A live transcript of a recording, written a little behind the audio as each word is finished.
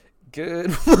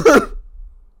Good.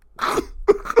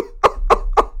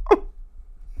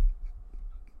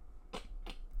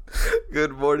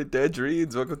 Good morning,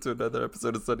 Tangerines. Welcome to another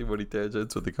episode of Sunday Morning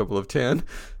Tangents with a couple of tan.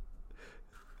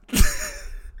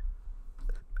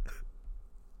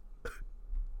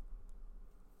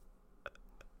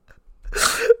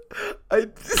 I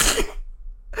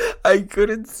I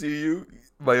couldn't see you.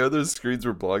 My other screens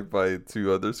were blocked by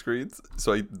two other screens,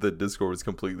 so the Discord was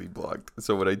completely blocked.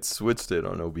 So when I switched it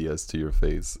on OBS to your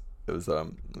face, it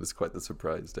was quite the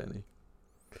surprise, Danny.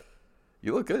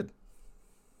 You look good.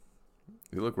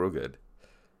 You look real good.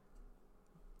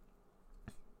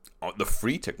 Oh, the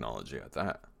free technology at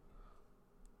that.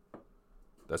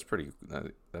 That's pretty.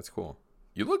 That's cool.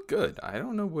 You look good. I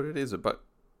don't know what it is about.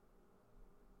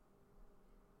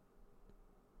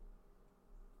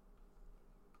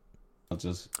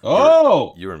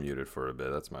 You were muted for a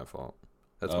bit. That's my fault.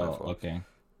 That's my fault. Okay.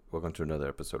 Welcome to another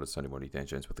episode of Sunday Morning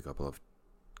Tangents with a couple of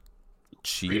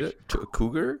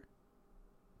cougar,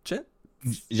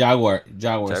 Jaguar.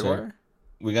 Sir.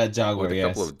 We got Jaguar. With a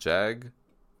couple of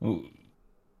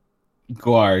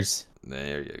Guars.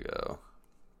 There you go.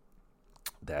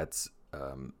 That's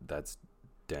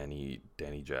Danny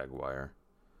Jaguar.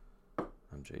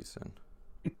 I'm Jason.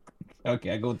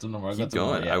 Okay, I go to number. Keep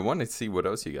going. I want to see what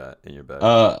else you got in your bag.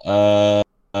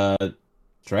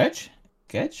 Stretch?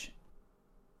 Catch?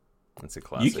 That's a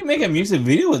classic. You can make a music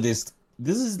video with this.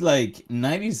 This is like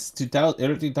 90s, 2000,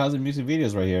 early 2000 music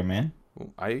videos right here, man.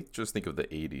 I just think of the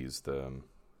 80s.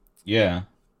 Yeah.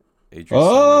 Adrian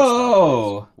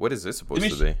oh! What is this supposed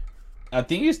to be? I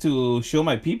think it's to show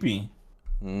my pee-pee.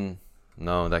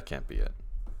 No, that can't be it.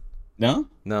 No?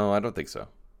 No, I don't think so.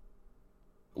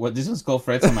 What? This one's called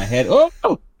Frets on my head. Oh!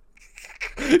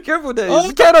 Careful, Dave.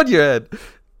 There's a cat on your head.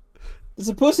 It's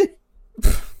a pussy.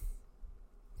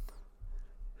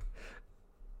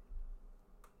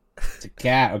 It's a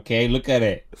cat, okay? Look at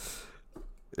it.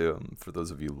 For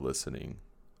those of you listening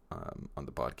on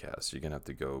the podcast, you're going to have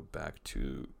to go back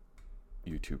to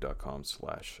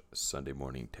youtube.com/Sunday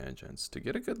Morning Tangents to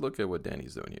get a good look at what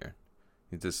Danny's doing here.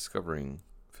 He's discovering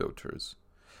filters.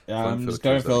 Yeah, I'm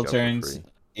discovering filters.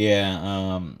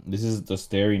 Yeah, this is the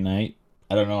Starry Night.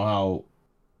 I don't know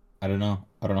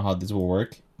how this will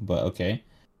work, but okay.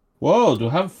 Whoa, do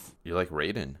I have... You're like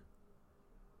Raiden.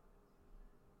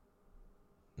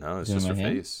 No, it's just your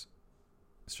face.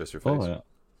 It's just your face.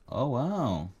 Oh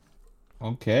wow.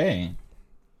 Okay.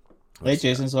 Hey,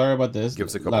 Jason, sorry about this. Give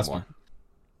us a couple more.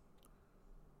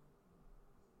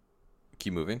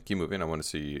 Keep moving. I want to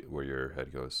see where your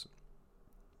head goes.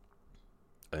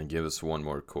 And give us one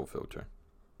more cool filter.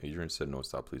 Adrian said no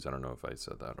stop, please. I don't know if I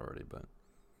said that already, but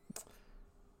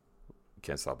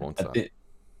can't stop, won't stop.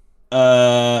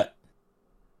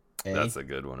 That's a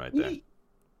good one right there.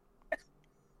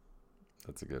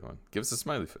 That's a good one. Give us a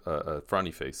smiley,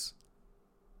 frowny face.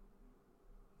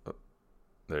 Oh,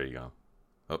 there you go.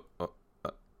 Oh.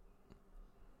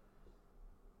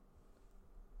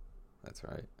 That's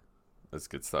right. That's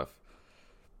good stuff.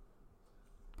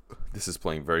 This is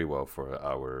playing very well for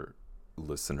our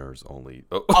listeners only.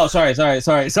 Oh, sorry.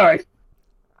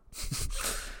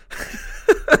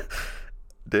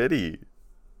 Daddy.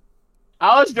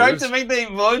 I was trying to make the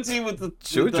emoji with the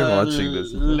children watching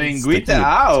this. Linguita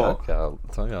out.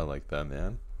 Tongue out like that,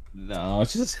 man. No, I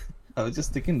was just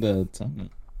sticking the tongue.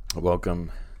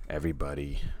 Welcome,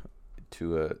 everybody,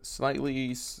 to a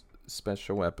slightly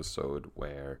special episode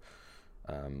where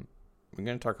we're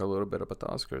going to talk a little bit about the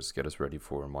Oscars. Get us ready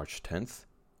for March 10th,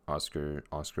 Oscar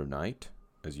night.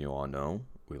 As you all know,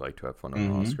 we like to have fun on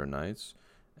Oscar nights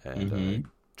and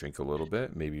drink a little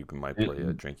bit. Maybe we might play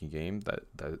a drinking game that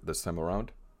this time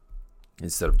around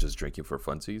instead of just drinking for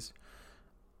funsies.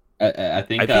 I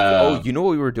think you know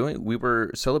what we were doing? We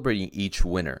were celebrating each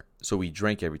winner. So we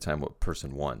drank every time what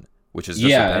person won, which is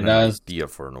just an idea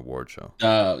for an award show.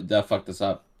 That fucked us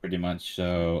up pretty much.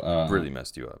 So really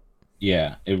messed you up.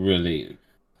 Yeah, it really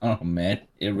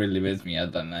messed me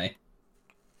up that night.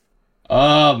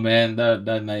 Oh man,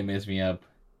 that night messed me up.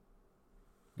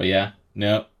 But yeah,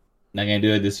 no, not gonna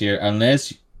do it this year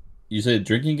unless you said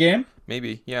drinking game.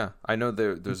 Maybe, yeah. I know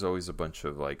there's always a bunch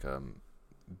of like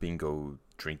bingo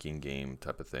drinking game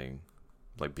type of thing,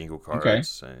 like bingo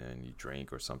cards, and you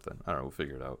drink or something. I don't know. We'll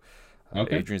figure it out.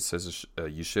 Okay. Adrian says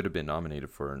you should have been nominated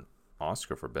for an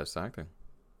Oscar for Best Acting.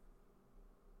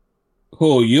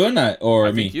 Who, you or not, or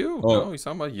I me? Think you. Oh. No, he's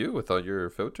talking about you with all your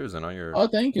filters and all your. Oh,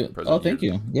 thank you.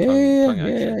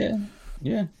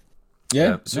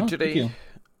 Yeah. So today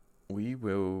we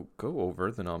will go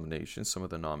over the nominations. Some of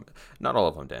the not all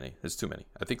of them, Danny. There's too many.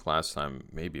 I think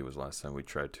maybe it was last time we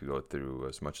tried to go through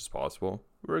as much as possible.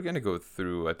 We're gonna go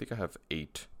through. I think I have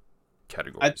 8 I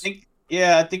categories. think,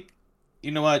 yeah, I think,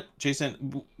 you know what,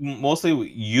 Jason, mostly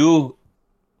you.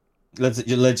 Let's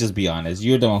just be honest.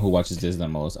 You're the one who watches this the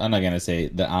most. I'm not gonna say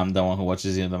that I'm the one who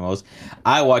watches it the most.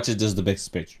 I watch it just the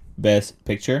best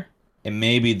picture, and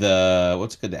maybe the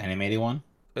what's it called, the animated one.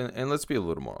 And let's be a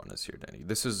little more honest here, Danny.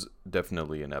 This is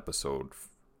definitely an episode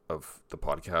of the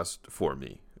podcast for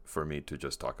me to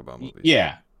just talk about movies.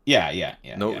 Yeah, yeah.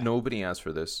 Nobody asked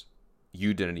for this.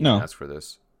 You didn't even No, ask for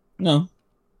this. no.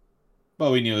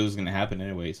 But we knew it was gonna happen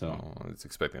anyway, so. Oh, I was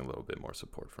expecting a little bit more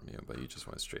support from you, but you just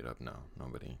went straight up. No,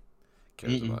 nobody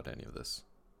cares Mm-mm. about any of this.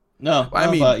 No, I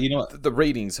no, mean, but you know what? the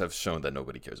ratings have shown that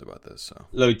nobody cares about this. So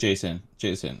Look, Jason,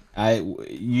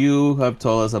 you have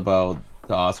told us about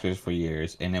the Oscars for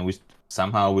years, and then we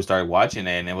started watching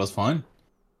it, and it was fun.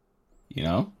 You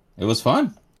know, it was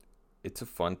fun. it's a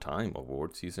fun time.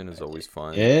 Award season is always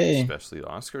fun, Hey, especially the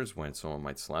Oscars when someone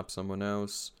might slap someone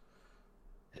else.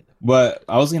 but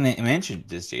I was gonna mention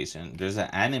this, Jason. There's an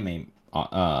anime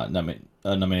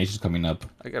nominations coming up.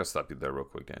 I gotta stop you there real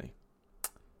quick, Danny.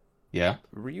 Yeah.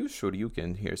 Ryu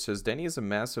Shoryuken here says Danny is a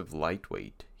massive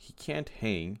lightweight. He can't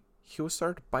hang. He'll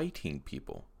start biting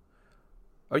people.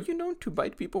 Are you known to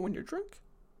bite people when you're drunk?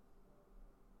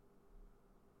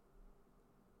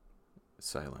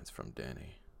 Silence from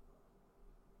Danny.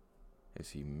 As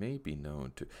he may be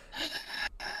known to.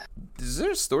 Is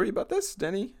there a story about this,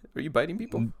 Danny? Are you biting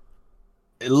people?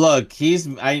 Look,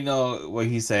 I know what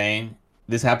he's saying.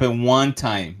 This happened one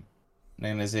time.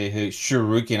 I'm gonna say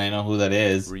Shuriken. I know who that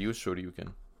is. Ryu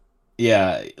Shoryuken.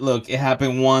 Yeah, look, it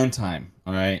happened one time.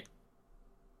 All right,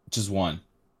 just one.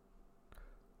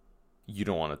 You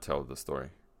don't want to tell the story.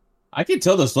 I can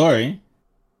tell the story.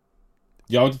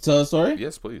 Y'all want to tell the story?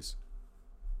 Yes, please.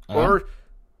 Uh-huh. Or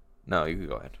no, you can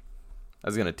go ahead. I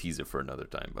was gonna tease it for another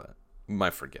time, but we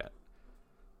might forget.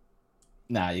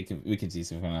 Nah, we can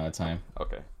tease him for another time.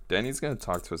 Okay. Danny's gonna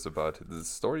talk to us about the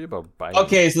story about biting.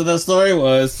 Okay, so the story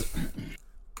was,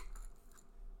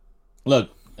 look,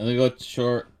 let me go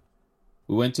short.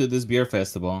 We went to this beer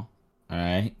festival. All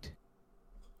right.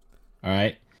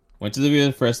 Went to the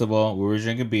beer festival. We were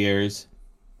drinking beers.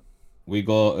 I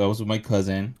was with my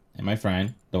cousin and my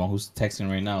friend, the one who's texting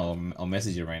right now or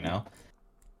messaging right now.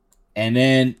 And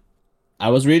then I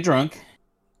was really drunk.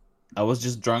 I was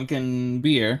just drunk in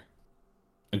beer.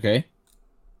 Okay.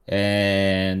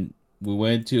 And we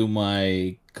went to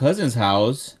my cousin's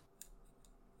house.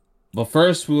 But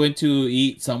first we went to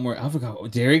eat somewhere. I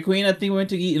forgot. Dairy Queen, I think we went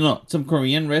to eat. No, some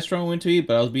Korean restaurant we went to eat,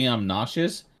 but I was being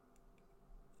obnoxious.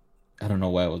 I don't know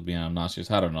why I was being obnoxious.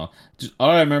 I don't know. Just, all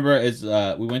I remember is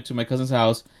we went to my cousin's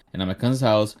house, and at my cousin's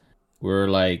house, we were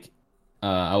like,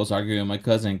 I was arguing with my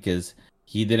cousin because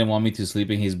he didn't want me to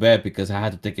sleep in his bed because I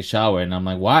had to take a shower, and I'm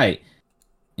like, why?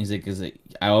 He's like, because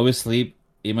I always sleep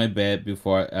in my bed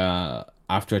before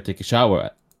after I take a shower.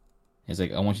 He's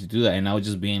like, I want you to do that, and I was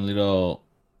just being little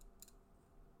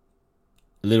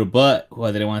butt who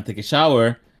I didn't want to take a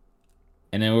shower,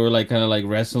 and then we were like kind of like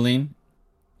wrestling,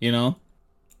 you know.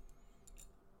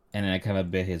 And then I kind of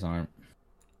bit his arm.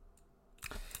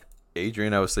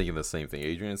 Adrian, I was thinking the same thing.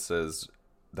 Adrian says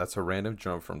that's a random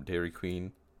jump from Dairy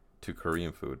Queen to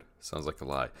Korean food. Sounds like a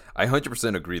lie. I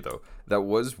 100% agree, though. That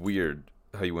was weird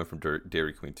how you went from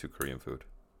Dairy Queen to Korean food.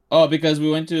 Oh, because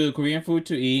we went to Korean food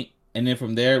to eat, and then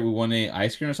from there we wanted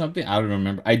ice cream or something. I don't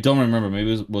remember. I don't remember.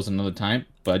 Maybe it was another time,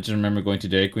 but I just remember going to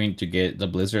Dairy Queen to get the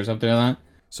blizzard or something like that.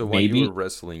 So when you were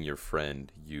wrestling your friend,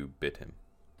 you bit him?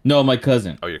 No, my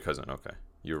cousin. Oh, your cousin. Okay.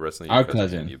 You were wrestling Our your cousin,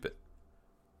 cousin. and you bit.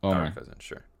 Oh, Our cousin,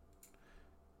 sure.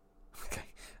 Okay.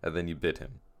 And then you bit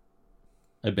him.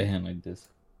 I bit him like this.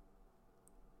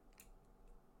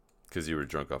 Because you were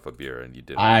drunk off a beer and you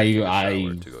didn't want to take a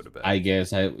shower to go to bed. I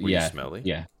guess Were you smelly?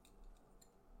 Yeah.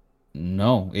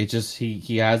 No, it just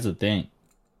he has a thing.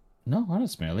 No, I don't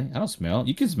smelly. I don't smell.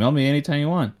 You can smell me anytime you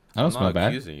want. I don't smell bad. I'm not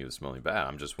accusing you of smelling bad.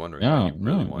 I'm just wondering No, how you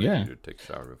really wanted yeah. you to take a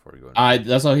shower before you go to bed.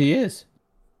 That's all he is.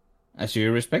 I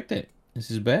should respect it. This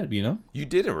is bad, you know. You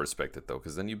didn't respect it though,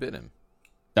 because then you bit him.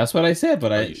 That's what I said,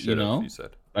 but You know, you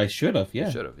said I should have. Yeah,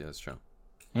 you should have. Yeah, that's true.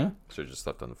 Yeah, should have just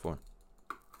slept on the floor.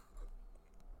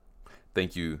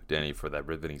 Thank you, Danny, for that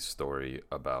riveting story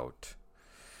about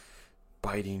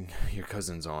biting your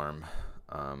cousin's arm.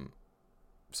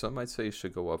 Some might say you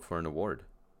should go up for an award.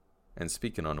 And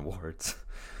speaking on awards,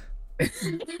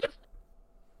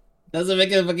 doesn't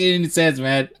make any sense,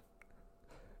 man.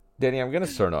 Danny, I'm gonna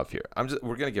start off here.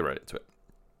 We're gonna get right into it.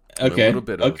 Okay. A little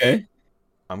bit of, okay.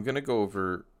 I'm gonna go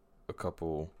over a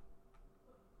couple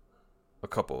of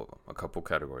them, a couple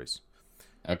categories.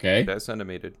 Okay. Best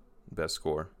animated, best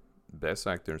score, best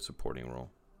actor in supporting role,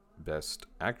 best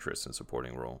actress in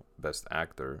supporting role, best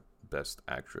actor, best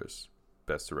actress,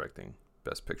 best directing,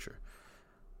 Best Picture.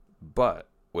 But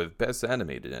with Best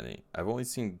Animated Any, I've only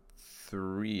seen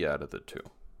 3 out of the 2.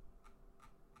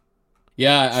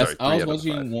 Yeah, Sorry, I 3 was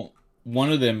out of the 5. watching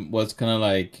one of them was kind of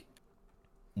like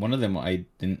one of them I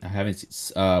haven't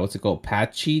seen, what's it called?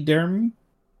 Pachyderm?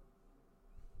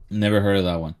 Never heard of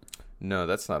that one. No,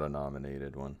 that's not a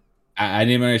nominated one. I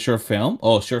didn't know short film.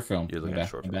 Oh, short film. You're My looking at bad.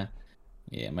 short My film. bad.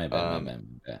 Yeah, my bad. My bad.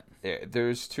 My bad.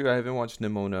 There's 2. I haven't watched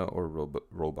Nimona or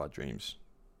Robot Dreams.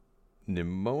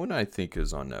 Nimona, I think,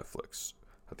 is on Netflix.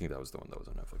 I think that was the one that was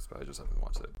on Netflix, but I just haven't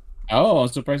watched it. Oh, I'm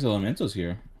surprised Elemental's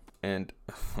here. And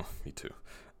me too.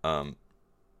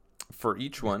 For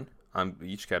each one,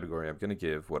 each category, I'm gonna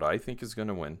give what I think is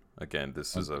gonna win. Again,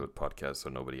 this is a podcast, so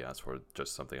nobody asked for it,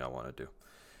 just something I want to do.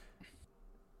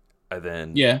 And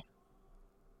then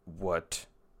what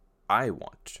I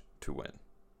want to win.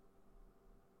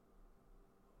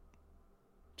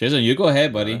 Jason, you go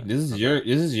ahead, buddy. Right. This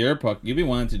is your puck. You've been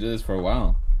wanting to do this for a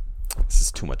while. This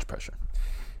is too much pressure.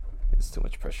 It's too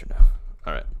much pressure now.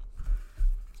 All right.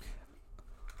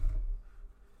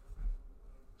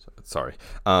 Sorry.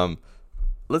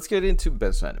 Let's get into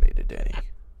Best Animated, Danny.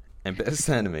 And Best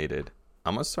Animated,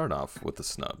 I'm gonna start off with the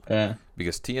snub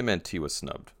because TMNT was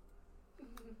snubbed.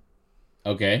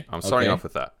 Okay. I'm starting off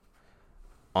with that.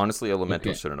 Honestly,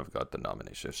 Elemental shouldn't have got the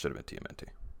nomination. It should have been TMNT.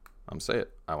 I'm saying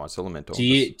it. I want Elemental.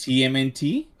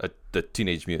 TMNT? The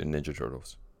Teenage Mutant Ninja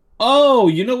Turtles. Oh,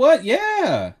 you know what?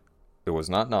 Yeah. It was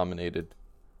not nominated.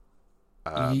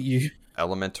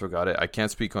 Elemental got it. I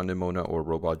can't speak on Nimona or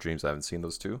Robot Dreams. I haven't seen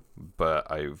those 2, but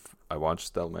I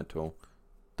watched Elemental,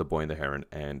 The Boy and the Heron,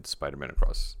 and Spider-Man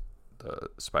Across the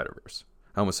Spider-Verse.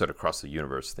 I almost said Across the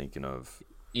Universe, thinking of...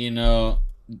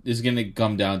 It's going to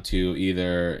come down to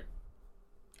either...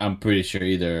 I'm pretty sure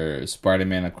either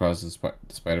Spider-Man Across the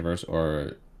Spider-Verse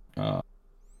or... The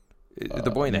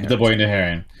Boy and the Heron. The Boy and the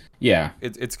Heron. Yeah.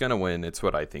 It's going to win. It's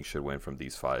what I think should win from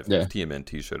these 5. Yeah. If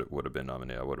TMNT would have been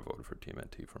nominated, I would have voted for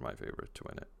TMNT for my favorite to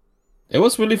win it. It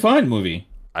was really fun movie.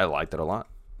 I liked it a lot.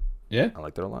 Yeah. I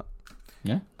liked it a lot.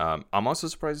 Yeah. I'm also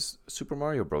surprised Super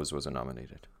Mario Bros. Wasn't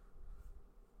nominated.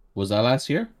 Was that last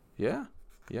year? Yeah.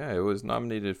 Yeah, it was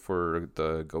nominated for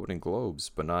the Golden Globes,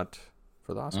 but not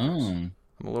for the Oscars.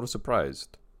 I'm a little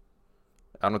surprised.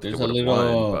 I don't think it would have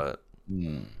won, but...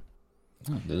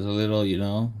 There's a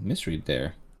little, mystery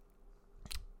there.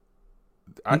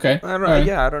 I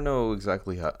don't know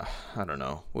exactly how... I don't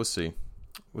know. We'll see.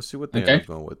 We'll see what they end up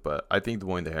going with, but I think The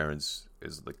Boy and the Heron is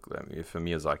like... I mean, if a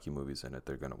Miyazaki movie's in it,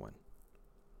 they're going to win.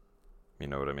 You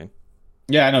know what I mean?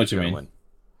 Yeah, I know what you mean. Win.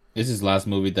 This is his last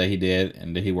movie that he did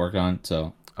and that he worked on,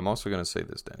 so... I'm also going to say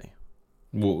this, Danny.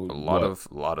 A lot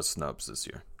of snubs this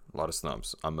year. A lot of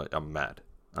snubs. I'm mad.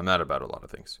 I'm mad about a lot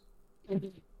of things.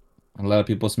 A lot of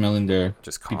people smelling their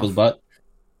people's butt.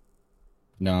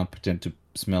 No, pretend to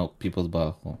smell people's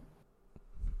butt.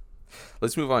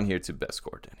 Let's move on here to best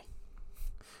score, Danny.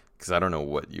 Because I don't know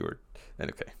what you were...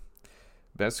 Okay.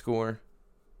 Best score.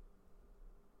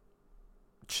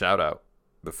 Shout out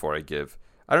before I give...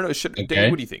 I don't know. Danny,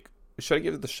 what do you think? Should I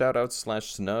give the shout out /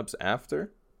 snubs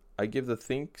after I give the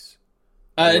thinks?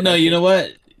 No, you know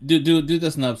what? Do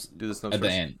the snubs. Do the snubs at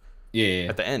first? The end. Yeah.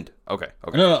 At the end. Okay.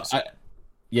 No.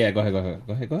 Yeah. Go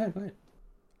ahead.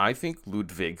 I think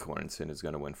Ludwig Göransson is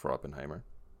going to win for Oppenheimer,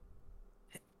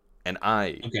 and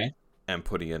I am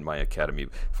putting in my Academy.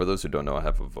 For those who don't know, I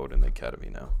have a vote in the Academy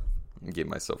now. I gave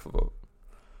myself a vote,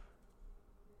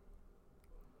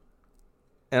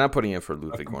 and I'm putting in for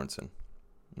Ludwig Göransson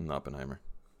in Oppenheimer.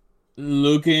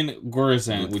 Ludwig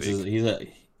Göransson, which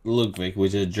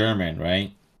is German,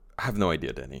 right? I have no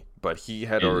idea, Denny, but he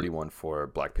had already won for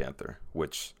Black Panther,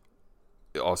 which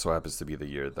also happens to be the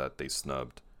year that they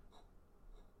snubbed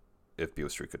If Beale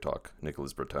Street Could Talk,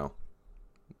 Nicholas Bertel.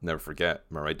 Never forget.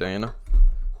 Am I right, Diana?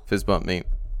 Fist bump, mate.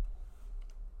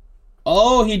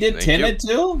 Oh, he did Tenet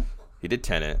too? He did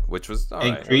Tenet, which was all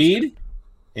right. And Creed?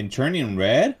 And Turning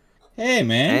Red? Hey,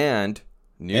 man. And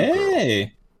New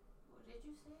Girl.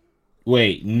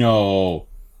 Wait, no.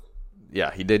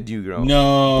 Yeah, he did New Girl.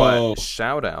 No. But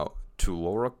shout out to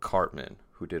Laura Cartman,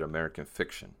 who did American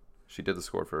Fiction. She did the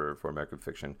score for American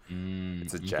Fiction.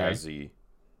 It's a jazzy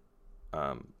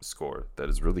score that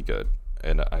is really good,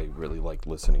 and I really liked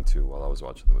listening to while I was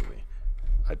watching the movie.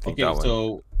 I think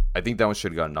that one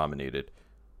should have gotten nominated.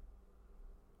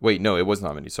 Wait, no, it was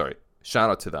nominated. Sorry. Shout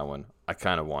out to that one. I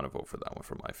kind of want to vote for that one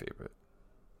for my favorite,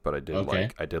 but I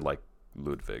did like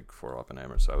Ludwig for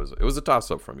Oppenheimer, so it was a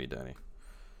toss up for me, Danny.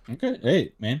 Okay,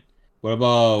 hey man, what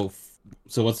about?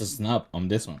 So what's the snub on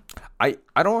this one? I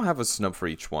don't have a snub for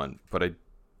each one, but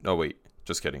no wait,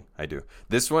 just kidding, I do.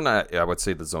 This one I would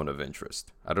say The Zone of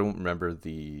Interest. I don't remember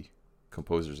the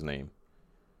composer's name,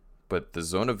 but the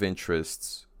Zone of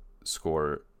Interest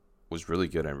score was really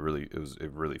good and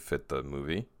it really fit the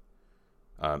movie.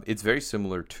 It's very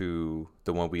similar to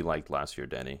the one we liked last year,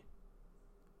 Danny.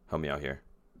 Help me out here.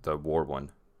 The war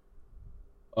one.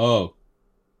 Oh.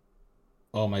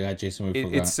 Oh my God, Jason, we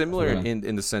forgot. It's similar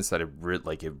in the sense that it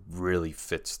really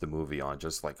fits the movie on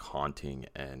just like haunting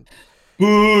and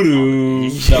Voodoo.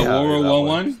 Yeah, The World War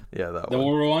one? Yeah, that The one.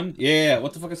 World War One? Yeah,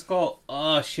 what the fuck is it called?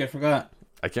 Oh shit, I forgot.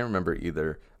 I can't remember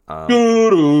either.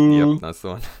 Voodoo. Yep, that's the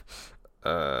one.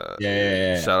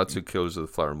 Yeah. Shout out to Killers of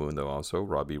the Flower Moon though, also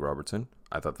Robbie Robertson.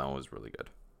 I thought that one was really good.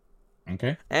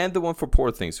 Okay. And the one for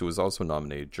Poor Things, who was also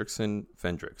nominated, Drixon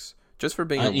Fendrix, just for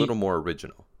being a little more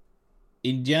original.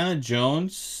 Indiana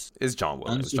Jones Is John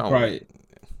Williams. I'm John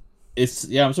Williams.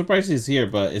 I'm surprised he's here,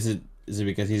 but is it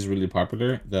because he's really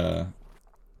popular?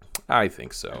 I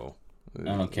think so.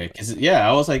 Okay, cause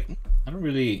I was like, I don't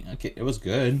really. Okay, it was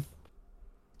good.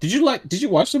 Did you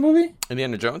watch the movie?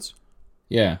 Indiana Jones?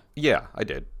 Yeah. Yeah, I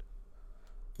did.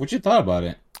 What you thought about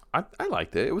it? I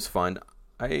liked it. It was fun.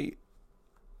 It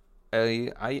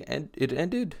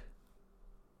ended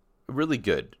really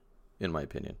good, in my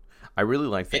opinion. I really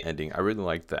liked the ending. I really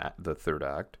liked the third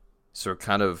act. So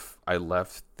kind of, I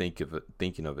left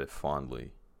thinking of it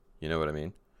fondly. You know what I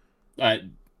mean?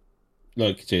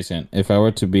 Look, Jason. If I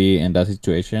were to be in that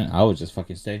situation, I would just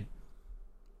fucking stay.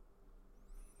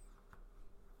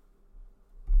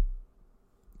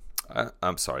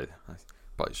 I'm sorry. I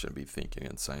probably shouldn't be thinking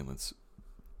in silence.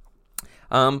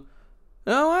 No,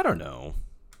 I don't know.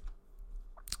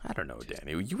 I don't know,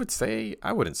 Danny. You would stay?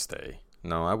 I wouldn't stay.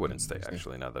 No, I wouldn't stay,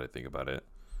 actually, now that I think about it.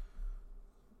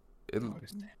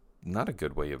 Not a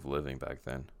good way of living back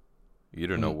then. You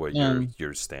don't know what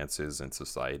your stance is in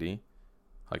society.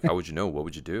 Like, how would you know? What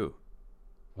would you do?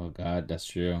 Oh, God, that's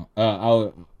true.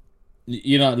 Let's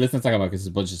not talk about it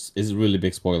because it's a really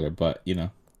big spoiler, but,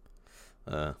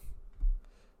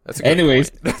 That's a good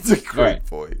point. That's a great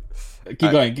point.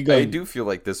 Keep going. I do feel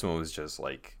like this one was just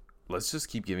like, let's just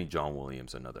keep giving John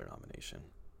Williams another nomination,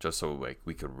 just so like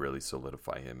we could really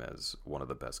solidify him as one of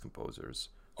the best composers.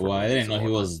 Well, I didn't know he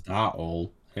was that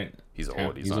old. He's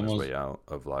old. He's on his way out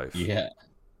of life.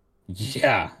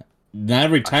 Yeah.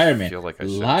 Not retirement. I feel like I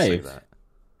shouldn't say that,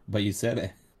 but you said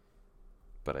it.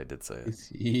 But I did say it.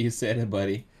 You said it,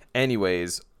 buddy.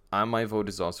 Anyways, my vote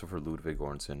is also for Ludwig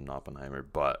Göransson and Oppenheimer,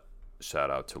 but shout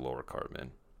out to Laura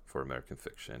Cartman for American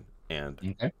Fiction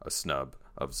and a snub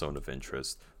of Zone of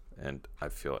Interest. And I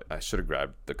feel like I should have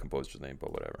grabbed the composer's name,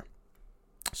 but whatever.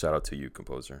 Shout out to you,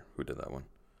 composer, who did that one.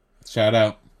 Shout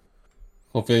out.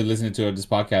 Hopefully they're listening to this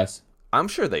podcast. I'm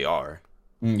sure they are.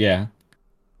 Yeah.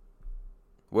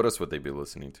 What else would they be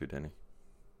listening to, Denny?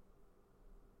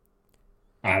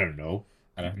 I don't know.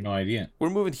 I have no idea. We're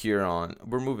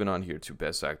moving on here to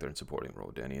Best Actor in Supporting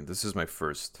Role, Danny. And this is my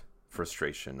first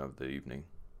frustration of the evening,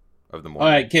 of the morning.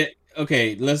 All right.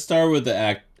 Okay. Let's start with the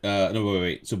act. No,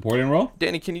 wait. Supporting role.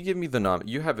 Danny, can you give me the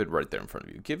You have it right there in front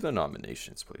of you. Give the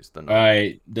nominations, please. All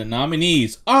right. The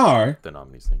nominees are. The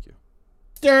nominees. Thank you.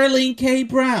 Sterling K.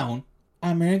 Brown,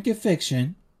 American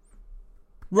Fiction.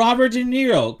 Robert De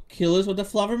Niro, Killers of the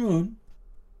Flower Moon.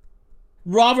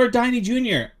 Robert Downey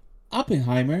Jr.,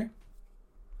 Oppenheimer.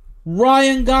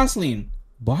 Ryan Gosling,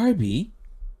 Barbie.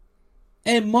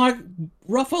 And Mark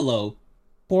Ruffalo,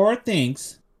 Poor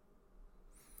Things.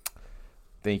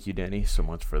 Thank you, Danny, so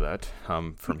much for that.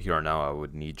 From here on out, I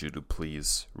would need you to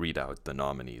please read out the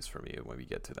nominees for me when we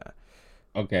get to that.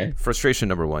 Okay. Frustration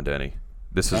number 1, Danny.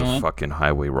 This is a fucking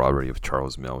highway robbery of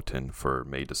Charles Melton for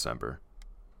May, December.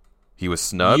 He was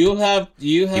snubbed. You have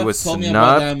he was told snubbed. me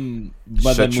about them.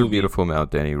 Shut your beautiful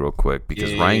mouth, Danny, real quick,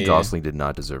 because Ryan Gosling did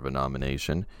not deserve a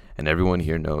nomination, and everyone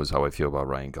here knows how I feel about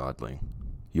Ryan Gosling.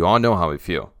 You all know how I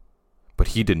feel, but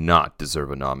he did not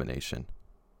deserve a nomination.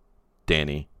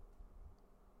 Danny.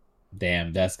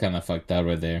 Damn, that's kind of fucked up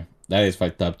right there. That is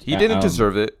fucked up. He didn't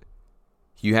deserve it.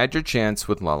 You had your chance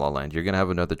with La La Land. You're going to have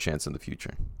another chance in the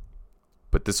future.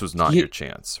 But this was not your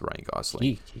chance, Ryan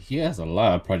Gosling. He has a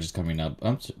lot of projects coming up.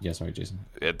 Sorry, Jason.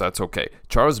 That's okay.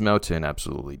 Charles Melton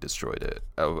absolutely destroyed it.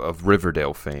 Of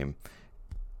Riverdale fame.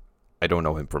 I don't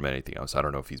know him from anything else. I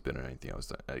don't know if he's been in anything else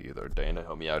either. Dana,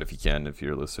 help me out if you can, if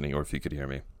you're listening, or if you could hear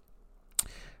me.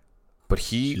 But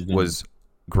he was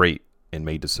great in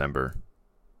May, December.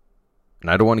 And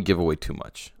I don't want to give away too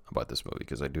much about this movie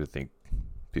because I do think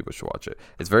people should watch it.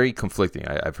 It's very conflicting.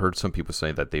 I've heard some people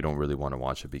say that they don't really want to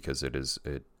watch it because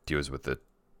it deals with the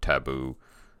taboo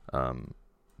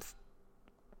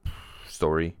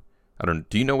story.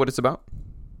 Do you know what it's about?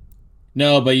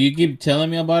 No, but you keep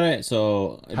telling me about it,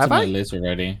 so it's on my list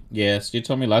already. Yes, you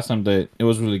told me last time that it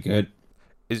was really good.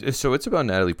 So it's about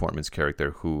Natalie Portman's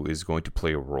character who is going to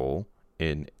play a role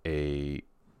in in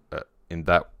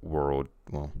that world.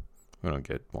 Well, we don't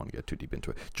want to get too deep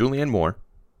into it. Julianne Moore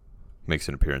makes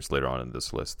an appearance later on in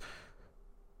this list.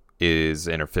 Is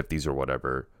in her 50s or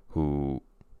whatever. Who,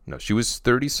 no, she was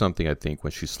 30 something, I think,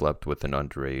 when she slept with an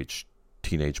underage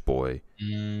teenage boy,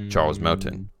 Charles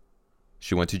Melton.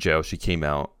 She went to jail. She came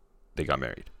out. They got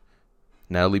married.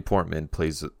 Natalie Portman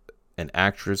plays an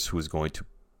actress who is going to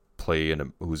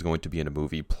who's going to be in a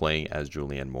movie playing as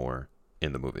Julianne Moore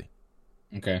in the movie.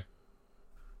 Okay.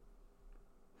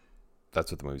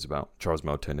 That's what the movie's about. Charles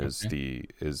Melton is the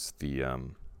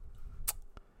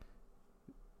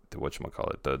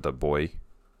whatchamacallit, the boy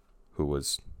who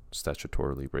was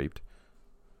statutorily raped.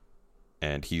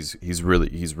 And he's really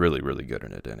good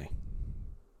in it, Danny.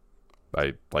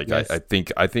 Yes. I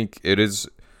think it is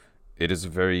a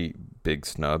very big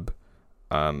snub.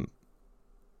 I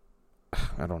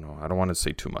don't know. I don't want to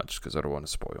say too much because I don't want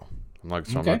to spoil. I'm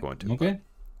not going to. Okay.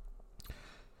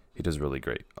 He does really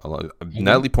great.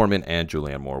 Natalie Portman and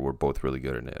Julianne Moore were both really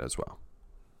good in it as well.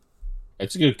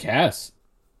 It's a good cast.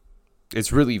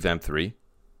 It's really them three.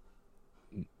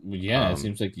 Yeah, it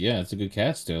seems like it's a good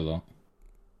cast still though.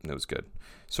 It was good.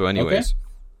 So, anyways,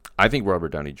 I think Robert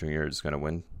Downey Jr. is gonna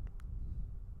win.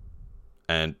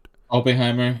 And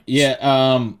Oppenheimer,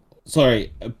 yeah.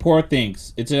 Sorry, Poor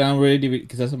Things. It's already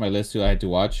because that's on my list too. I had to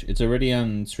watch. It's already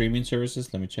on streaming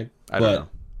services. Let me check. I don't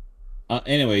know.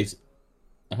 Anyways,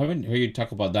 I haven't heard you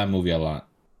talk about that movie a lot.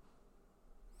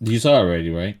 You saw it already,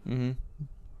 right? Mm-hmm.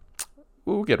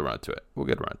 We'll get around to it.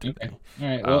 Okay. All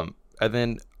right. Well, and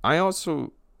then I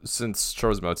also, since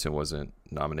Charles Melton wasn't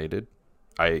nominated,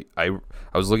 I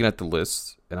was looking at the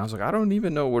list and I was like, I don't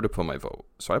even know where to put my vote.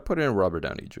 So I put in Robert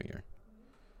Downey Jr.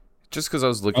 Just because I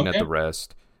was looking at the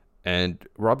rest, and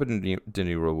Robert De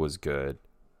Niro was good,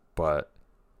 but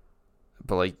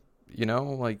like, you know,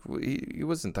 like he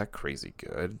wasn't that crazy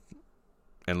good.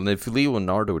 And if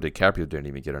Leonardo DiCaprio didn't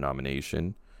even get a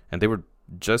nomination, and he was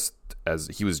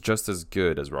just as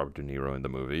good as Robert De Niro in the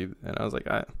movie, and I was like,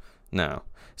 no.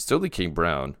 Sterling K.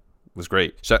 Brown was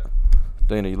great.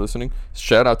 Dana, you listening?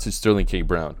 Shout out to Sterling K.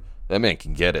 Brown. That man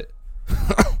can get it.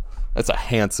 That's a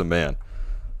handsome man.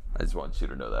 I just want you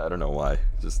to know that. I don't know why.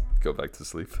 Just go back to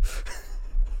sleep.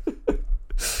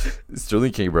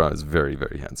 Sterling K. Brown is very,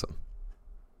 very handsome.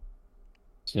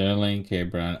 Sterling K.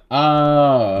 Brown.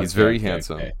 Oh, he's very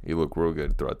handsome. Okay. He looked real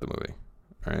good throughout the movie.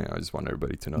 All right, I just want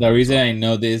everybody to know. The reason I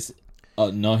know this,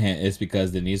 know him, is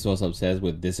because Denise was obsessed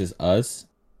with This Is Us,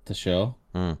 the show.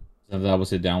 So I would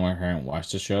sit down with her and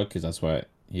watch the show because that's what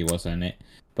he was in it.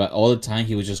 But all the time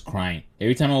he was just crying.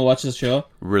 Every time I watch the show,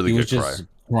 really he good was just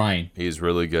crying. He's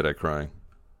really good at crying.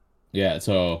 Yeah.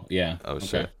 So yeah. Oh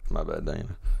shit! My bad,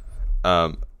 Diana.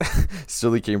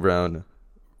 Sterling K. Brown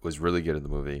was really good in the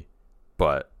movie,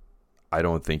 but I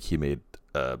don't think he made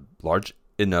a large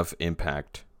enough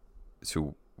impact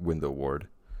to win the award.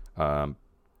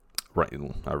 Right,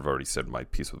 I've already said my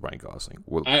piece with Ryan Gosling.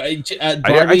 Well, I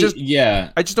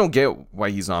just don't get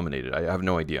why he's nominated. I have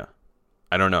no idea.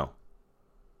 I don't know.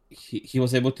 He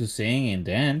was able to sing and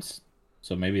dance,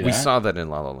 so maybe we saw that in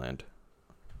La La Land.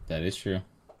 That is true.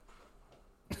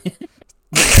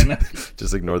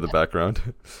 Just ignore the background.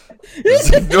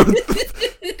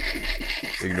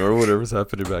 Ignore whatever's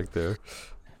happening back there.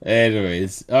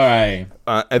 Anyways, all right.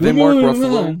 And then Mark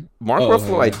Ruffalo.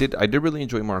 Ruffalo, I did really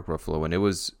enjoy Mark Ruffalo, and it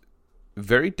was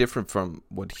very different from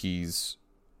what he's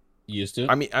used to.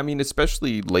 I mean,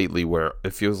 especially lately, where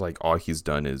it feels like all he's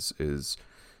done is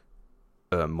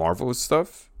Marvel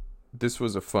stuff. This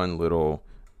was a fun little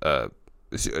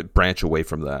branch away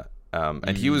from that,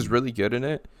 and he was really good in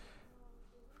it.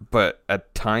 But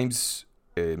at times,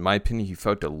 in my opinion, he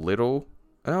felt a little.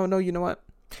 Oh no, you know what?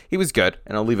 He was good,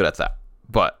 and I'll leave it at that.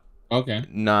 But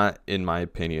not, in my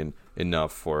opinion,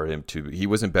 enough for him to. He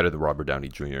wasn't better than Robert Downey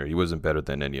Jr. He wasn't better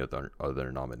than any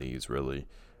other nominees, really.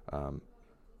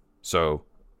 So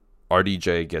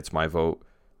RDJ gets my vote.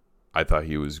 I thought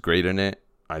he was great in it.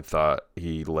 I thought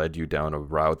he led you down a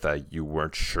route that you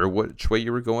weren't sure which way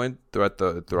you were going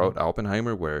throughout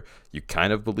Oppenheimer, where you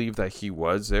kind of believed that he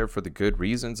was there for the good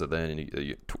reasons, and then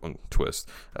twist.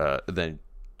 Then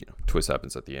twist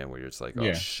happens at the end where you're just like,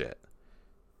 oh shit.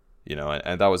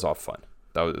 And that was all fun.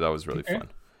 That was really fun.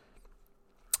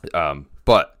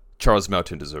 But Charles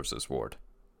Melton deserves this award.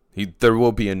 There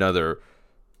will be another.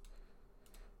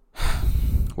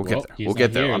 We'll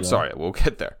get there. I'm sorry. We'll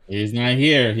get there. He's not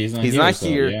here. He's not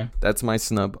here. Yeah. That's my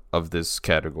snub of this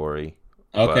category.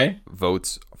 Okay.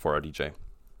 Votes for RDJ.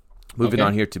 Moving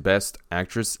on here to Best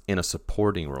Actress in a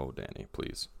Supporting Role, Danny,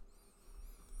 please.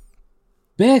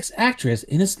 Best Actress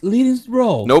in a Leading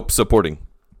Role. Nope, supporting.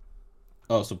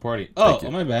 Oh, supporting. Thank Oh,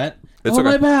 you. my bad. It's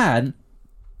My okay. bad.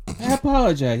 I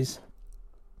apologize.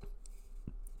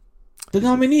 The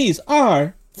nominees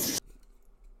are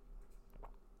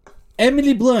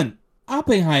Emily Blunt,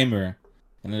 Oppenheimer.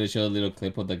 And then they show a little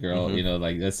clip of the girl, Mhm.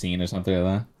 like that scene or something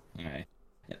like that. All right.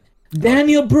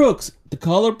 Daniel Brooks, The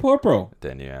Color Purple.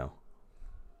 Danielle.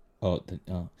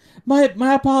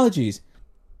 My apologies.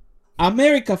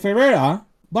 America Ferrera,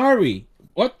 Barbie.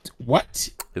 What?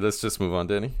 Hey, let's just move on,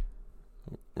 Danny.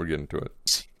 We're getting to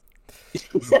it.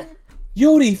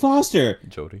 Jodie Foster,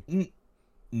 Jody.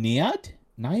 Nyad?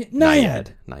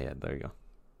 Nyad. There you go.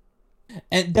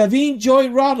 And Davine Joy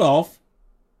Randolph,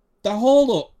 the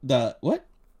what?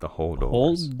 The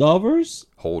holdovers. Holdovers?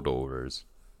 Holdovers.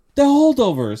 The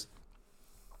holdovers.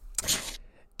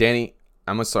 Danny,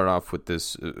 I'm gonna start off with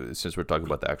this since we're talking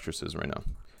about the actresses right now.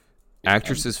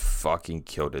 Actresses fucking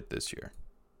killed it this year.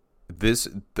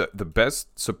 The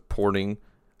best supporting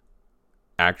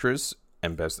actress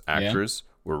and best actors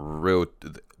were a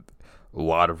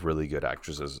lot of really good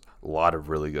actresses, a lot of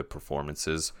really good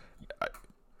performances.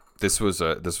 This was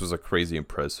a crazy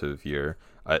impressive year.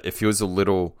 It feels a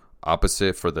little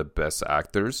opposite for the best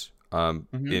actors. For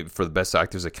the best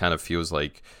actors, it kind of feels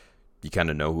like you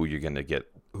kind of know who you're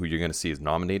gonna see is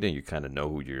nominated, and you kind of know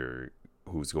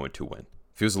who's going to win.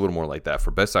 Feels a little more like that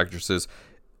for best actresses.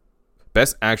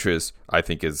 Best actress, I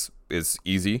think, is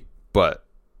easy, but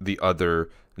the other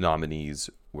nominees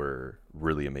were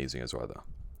really amazing as well, though.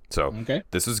 So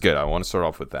This is good. I want to start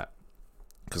off with that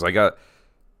because I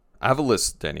have a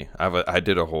list, Danny. I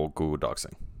did a whole Google Docs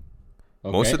thing.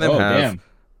 Okay. Most of them have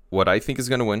what I think is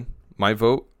going to win, my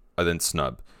vote, and then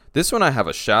snub. This one I have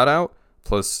a shout out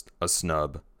plus a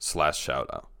snub / shout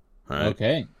out. All right.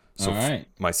 Okay. So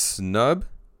my snub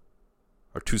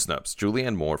are two snubs: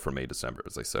 Julianne Moore for May December,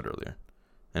 as I said earlier,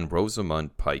 and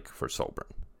Rosamund Pike for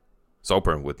Saltburn.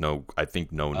 Saltburn with no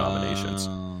nominations.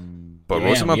 But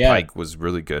Rosamund Pike was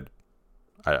really good.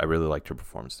 I really liked her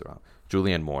performance throughout.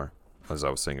 Julianne Moore, as I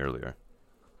was saying earlier,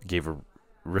 gave her.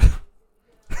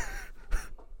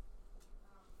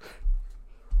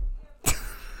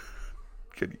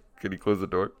 Can you close the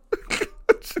door?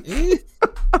 It's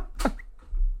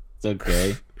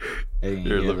okay.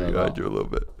 Here, let me hide you a little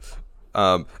bit.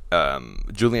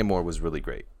 Julianne Moore was really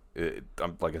great.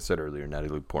 Like I said earlier,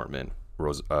 Natalie Portman,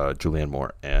 Julianne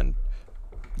Moore, and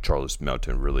Charles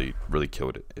Melton really, really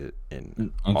killed it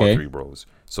in all three roles.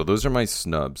 So those are my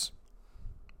snubs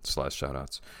 / shout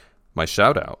outs. My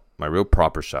shout out, my real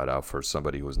proper shout out for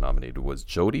somebody who was nominated was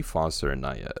Jodie Foster and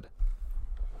Nyad.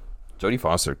 Jodie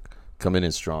Foster coming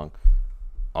in strong,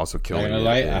 also killing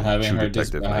it in True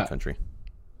Detective Night Country.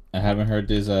 I haven't heard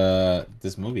this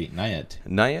movie, Nyad.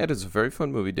 Nyad is a very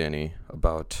fun movie, Danny,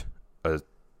 about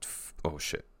sport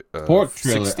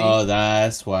thriller.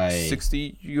 That's why.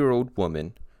 60-year-old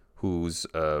woman who's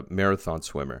a marathon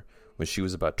swimmer. When she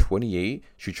was about 28,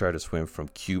 she tried to swim from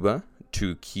Cuba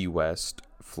to Key West,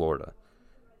 Florida.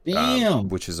 Damn.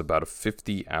 Which is about a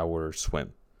 50-hour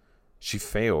swim. She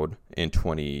failed at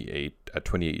 28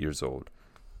 years old.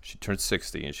 She turned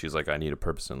 60 and she's like, I need a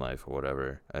purpose in life or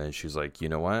whatever. And she's like, you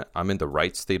know what? I'm in the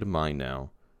right state of mind now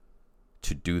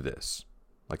to do this.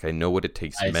 Like, I know what it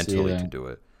takes mentally to do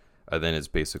it. And then it's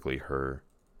basically her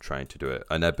trying to do it.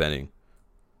 Annette Bening,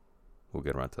 we'll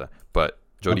get around to that. But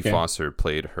Jodie Foster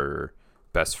played her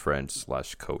best friend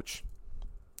 / coach.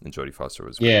 And Jodie Foster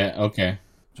was great. Yeah, okay.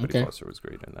 Jodie Foster was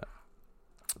great in that.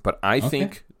 But I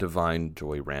think Divine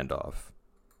Joy Randolph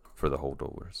for The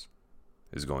Holdovers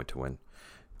is going to win,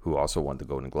 who also won the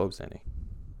Golden Globes, Danny.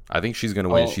 I think she's going to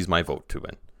win. She's my vote to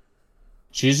win.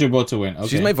 She's your vote to win. Okay.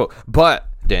 She's my vote. But,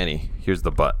 Danny, here's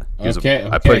the but. I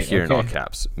put it here in all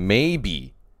caps.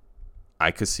 Maybe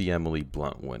I could see Emily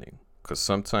Blunt winning. Because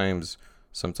sometimes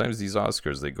these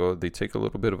Oscars, they take a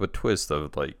little bit of a twist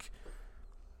of, like,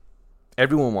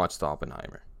 everyone watched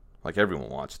Oppenheimer. Like, everyone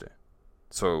watched it.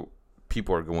 So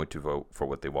people are going to vote for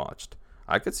what they watched.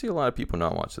 I could see a lot of people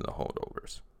not watching The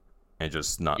Holdovers and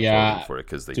just not voting for it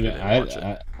because they didn't watch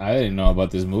it. I didn't know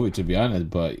about this movie, to be honest,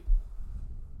 but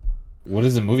what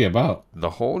is the movie about? The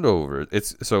Holdovers.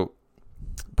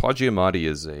 Paul Giamatti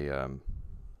is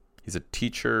he's a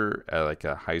teacher at like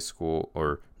a high school,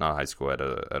 or not high school, at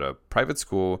a private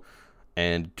school,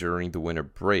 and during the winter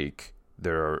break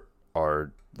there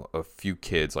are a few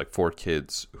kids, like 4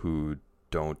 kids, who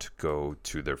don't go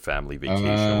to their family vacation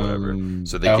or whatever.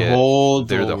 So they're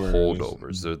the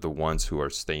holdovers. They're the ones who are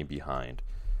staying behind.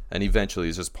 And eventually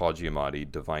it's just Paul Giamatti,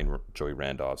 Divine Joy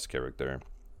Randolph's character,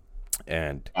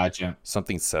 and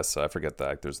something Sessa, I forget the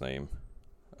actor's name.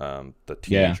 The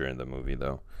teenager in the movie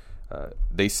though.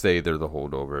 they say they're the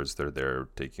holdovers. They're there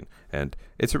taking, and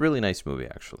it's a really nice movie.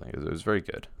 Actually, it was very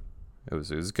good. It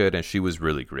was good, and she was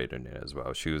really great in it as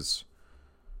well. She was.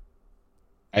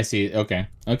 I see. Okay.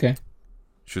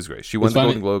 She was great. She won the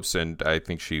Golden Globes, and I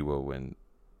think she will win.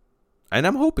 And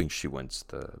I'm hoping she wins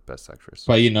the Best Actress.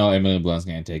 But Emily Blunt's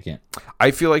gonna take it.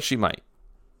 I feel like she might.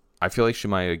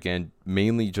 Again,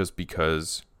 mainly just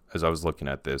because as I was looking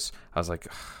at this, I was like,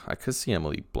 I could see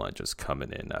Emily Blunt just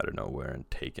coming in out of nowhere and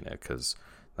taking it, because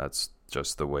that's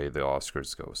just the way the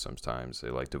Oscars go sometimes. They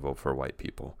like to vote for white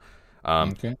people.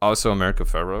 Okay. Also, America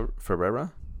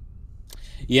Ferrera.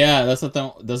 Yeah, that's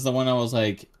the one I was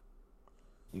like.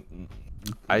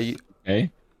 I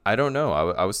don't know.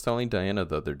 I was telling Diana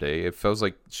the other day, it feels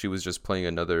like she was just playing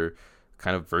another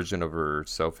kind of version of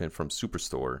herself from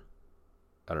Superstore.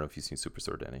 I don't know if you've seen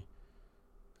Superstore, Danny.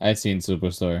 I've seen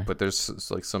Superstore, but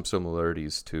there's like some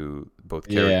similarities to both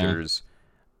characters,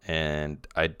 and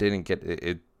I didn't get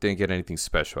it. Didn't get anything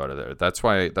special out of there. That's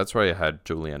why I had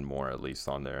Julianne Moore at least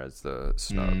on there as the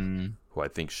snub, who I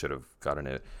think should have gotten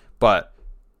it. But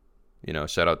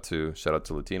shout out to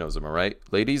Latinos. Am I right,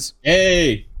 ladies?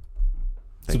 Hey,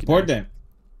 support them.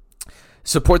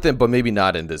 Support them, but maybe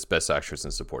not in this Best Actress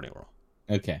in Supporting Role.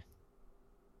 Okay.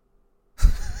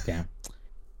 Damn.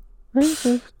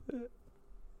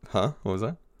 Huh? What was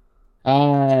that?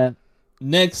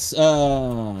 Next,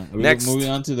 moving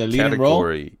on to the leading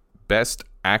role. Best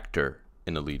Actor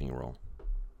in a Leading Role.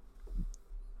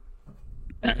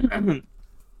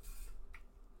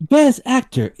 Best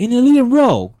Actor in a Leading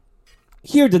Role.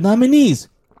 Here are the nominees: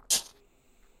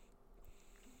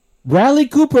 Bradley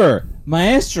Cooper,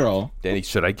 Maestro. Danny,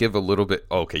 should I give a little bit?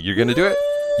 Oh, okay, you're gonna do it.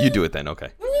 You do it then.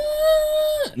 Okay.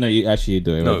 No, you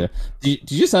do it right there. Did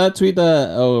you saw that tweet?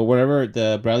 Whatever.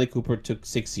 The Bradley Cooper took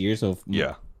 6 years of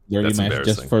dirty match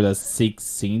just for the 6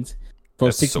 scenes for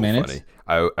that's 6 minutes. Funny.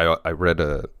 I read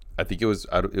I think it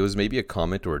was maybe a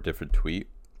comment or a different tweet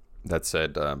that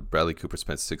said Bradley Cooper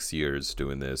spent 6 years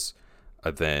doing this.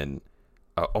 Then,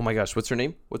 oh my gosh, what's her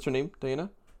name? Diana?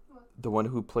 What? The one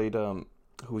who played who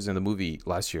was in the movie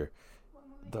last year,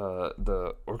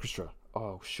 the orchestra.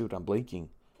 Oh shoot, I'm blanking.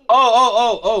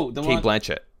 The Kate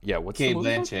Blanchett. Yeah, what's Kate the movie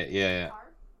Blanchett? called? Yeah.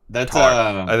 That's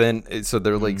and then so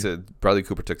they're like Bradley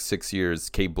Cooper took 6 years.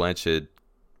 Kate Blanchett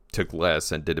took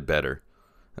less and did it better.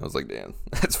 I was like, damn,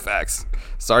 that's facts.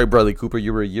 Sorry, Bradley Cooper,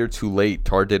 you were a year too late.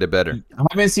 Tar did it better. I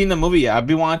haven't seen the movie yet. I've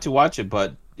been wanting to watch it,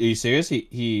 but are you serious?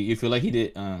 You feel like he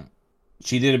did?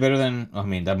 She did it better than? I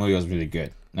mean, that movie was really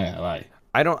good. Not gonna lie.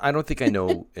 I don't think I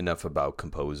know enough about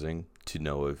composing to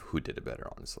know who did it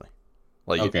better, honestly.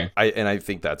 Like, okay. I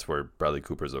think that's where Bradley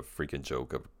Cooper's a freaking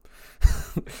joke.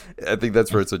 I think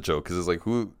that's where it's a joke, because it's like,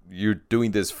 you're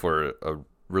doing this for a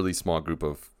really small group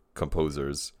of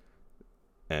composers,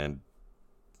 and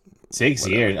 6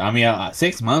 years. I mean,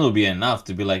 6 months would be enough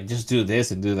to be like, just do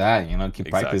this and do that. Keep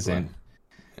practicing.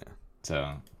 Yeah.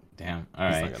 So, damn. All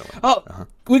right.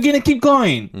 We're gonna keep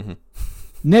going. Mm-hmm.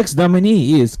 Next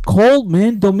nominee is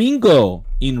Coleman Domingo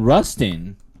in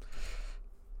Rustin.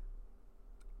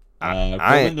 I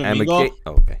am a gay.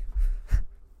 Oh,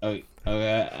 okay.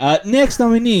 Next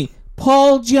nominee,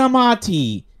 Paul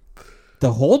Giamatti,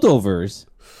 The Holdovers.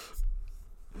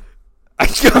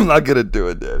 I'm not gonna do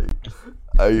it, Daddy.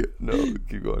 No,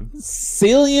 keep going.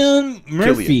 Cillian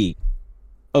Murphy.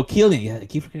 Cillian. Yeah, I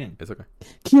keep forgetting. It's okay.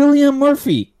 Cillian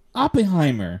Murphy,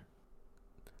 Oppenheimer.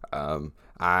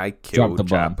 I killed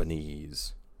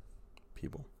Japanese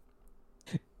people.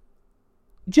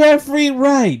 Jeffrey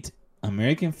Wright,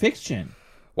 American Fiction.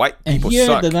 White people and here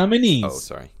suck. Are the nominees. Oh,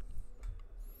 sorry.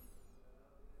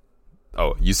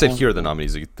 Oh, you said here are the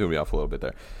nominees. You threw me off a little bit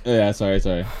there. Yeah,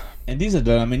 sorry. And these are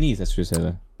the nominees. That's true,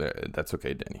 Sarah. That's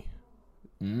okay, Danny.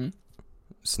 Mm-hmm.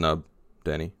 Snub,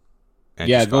 Danny.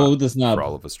 Andrew Scott go with the snub. For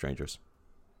All of Us Strangers.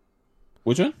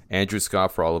 Which one? Andrew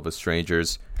Scott for All of Us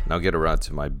Strangers. And I'll get around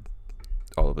to my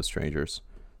All of Us Strangers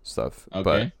stuff. Okay.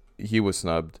 But he was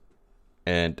snubbed.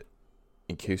 And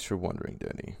in case you're wondering,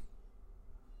 Danny,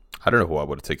 I don't know who I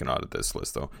would have taken out of this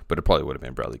list though, but it probably would have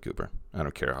been Bradley Cooper. I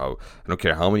don't care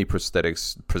how many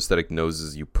prosthetic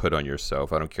noses you put on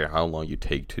yourself. I don't care how long you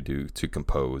take to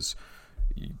compose.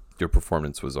 Your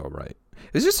performance was all right.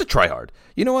 It's just a try hard.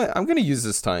 You know what? I'm gonna use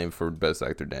this time for Best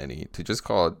Actor Danny to just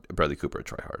call Bradley Cooper a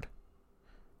try hard.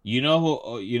 You know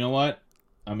what?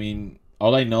 I mean,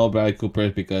 all I know of Bradley Cooper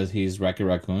is because he's Rocket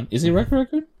Raccoon. Is he Rocket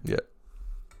Raccoon? Yeah.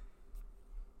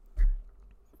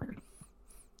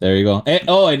 There you go. And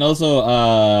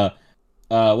also,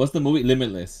 what's the movie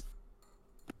Limitless?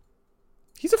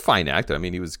 He's a fine actor. I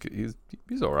mean, he's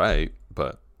all right,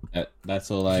 but that's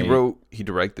all. He wrote, he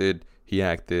directed, he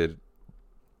acted.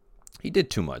 He did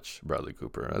too much, Bradley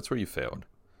Cooper. That's where you failed.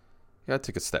 You gotta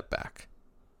take a step back.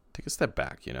 Take a step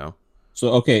back, you know? So,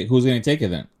 okay, who's going to take it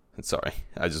then? Sorry,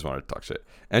 I just wanted to talk shit.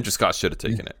 Andrew Scott should have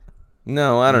taken it.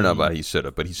 No, I don't know about he should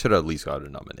have, but he should have at least got a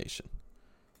nomination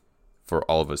for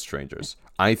All of Us Strangers.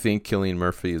 I think Cillian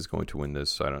Murphy is going to win this.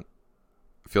 So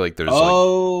I feel like there's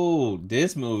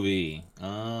this movie.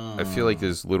 I feel like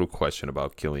there's little question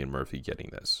about Cillian Murphy getting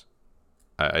this.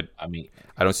 I mean,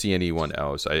 I don't see anyone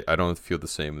else. I don't feel the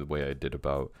same way I did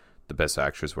about the Best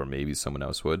Actress, where maybe someone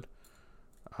else would.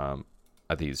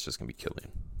 I think it's just gonna be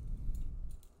Cillian.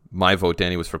 My vote,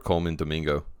 Danny, was for Coleman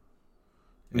Domingo.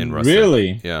 In Rustin.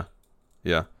 Really? Yeah.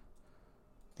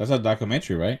 That's a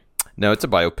documentary, right? No, it's a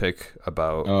biopic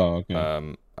about. Oh,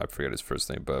 okay. I forget his first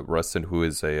name, but Rustin, who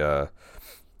is a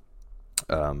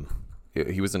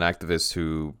he was an activist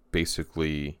who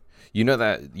basically, you know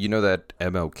that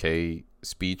MLK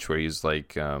speech where he's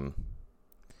like,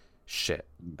 shit.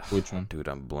 Which one? Dude,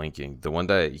 I'm blanking. The one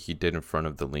that he did in front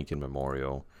of the Lincoln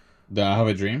Memorial. Do I Have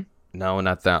a Dream? No,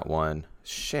 not that one.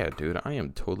 Shit, dude, I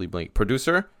am totally blank.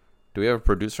 Producer? Do we have a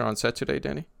producer on set today,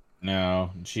 Danny?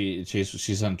 No,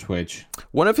 she's on Twitch.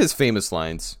 One of his famous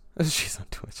lines. She's on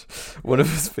Twitch. One of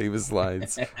his famous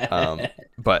lines.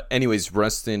 But anyways,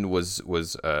 Rustin was he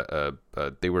was an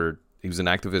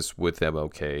activist with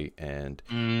MLK, and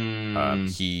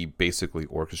he basically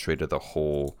orchestrated the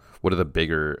whole. One of the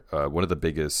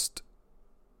biggest.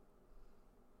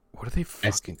 What do they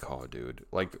fucking call, dude?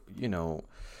 Like, you know,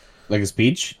 like a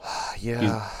speech.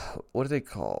 Yeah. What are they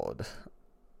called?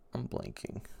 I'm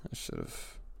blanking.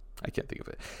 I can't think of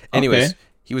it. Anyways,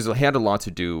 he had a lot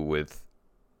to do with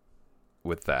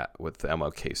the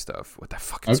MLK stuff. What that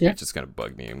fucking speech is gonna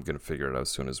bug me. I'm gonna figure it out as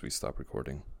soon as we stop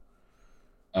recording.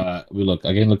 I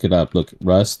can look it up. Look,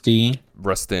 Rustin,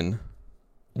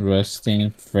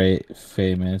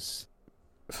 famous.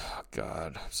 Oh,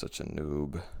 God, I'm such a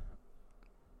noob.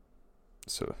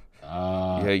 So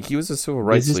yeah, he was a civil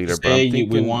rights leader, but I'm thinking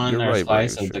we won you're our right,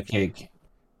 slice of the cake.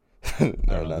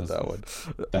 No, not that one.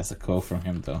 That's a quote from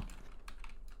him, though.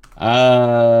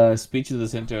 Speech to the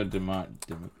Center of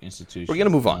Institution. We're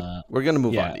gonna move on. On.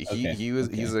 Okay.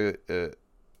 He's a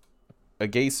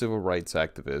gay civil rights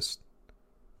activist,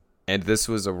 and this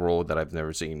was a role that I've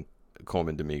never seen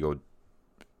Coleman Domingo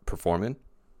perform in.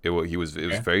 It was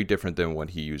very different than what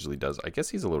he usually does. I guess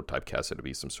he's a little typecasted to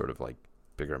be some sort of like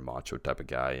bigger macho type of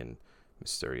guy and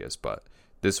mysterious, but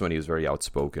this one he was very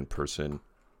outspoken person,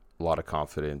 a lot of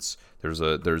confidence. There's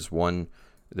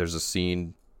a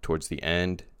scene towards the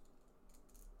end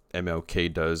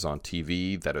MLK does on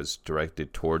TV that is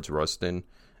directed towards Rustin,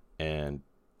 and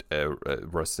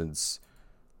Rustin's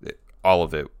all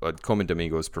of it. Coleman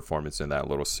Domingo's performance in that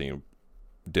little scene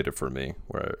did it for me,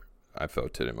 where I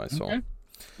felt it in my soul.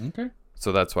 Okay.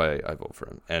 So that's why I vote for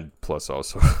him, and plus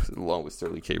also along with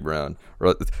Sterling K. Brown,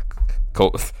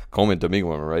 Coleman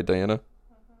Domingo, right, Diana?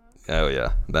 Oh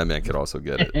yeah, that man could also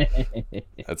get it.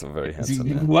 That's a very handsome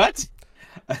man. What?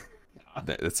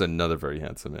 It's another very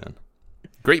handsome man.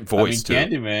 Great voice too.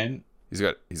 Candyman.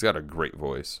 He's got a great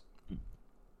voice.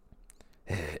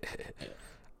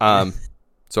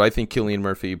 So I think Cillian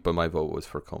Murphy, but my vote was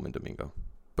for Coleman Domingo.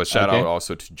 But shout out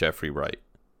also to Jeffrey Wright.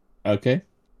 Okay.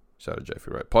 Shout out to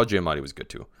Jeffrey Wright. Paul Giamatti was good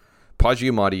too. Paul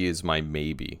Giamatti is my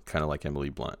maybe, kind of like Emily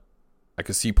Blunt. I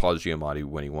could see Paul Giamatti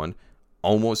winning one,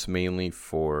 almost mainly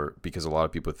because a lot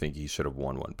of people think he should have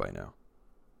won one by now.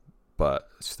 But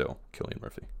still, Cillian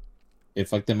Murphy. It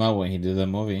fucked him out when he did the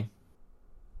movie.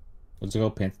 What's it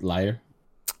called? Liar?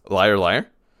 Liar, liar?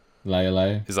 Liar,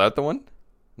 liar. Is that the one?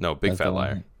 No, Big Fat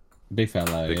Liar. One. Big Fat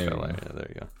Liar. Big Fat Liar. Yeah, there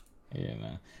you go. Yeah,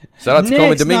 man. Shout out to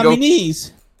Coleman Domingo.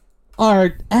 Nominees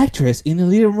are actress in a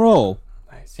leading role.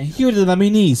 Nice. And here are the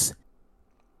nominees.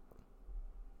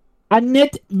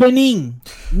 Annette Bening,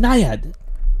 Nayad.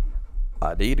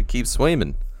 I need to keep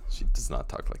swimming. She does not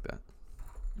talk like that.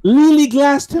 Lily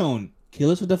Glasstone,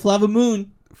 Killers with the Flower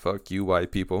Moon. Fuck you,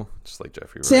 white people. Just like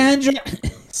Jeffrey Wright.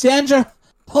 Sandra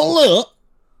Huller,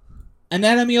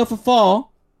 Anatomy of a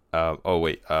Fall.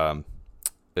 Parlez-vous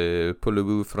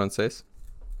français?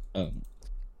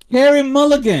 Carey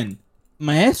Mulligan,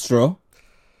 Maestro.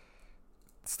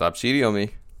 Stop cheating on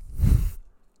me.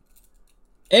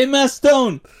 Emma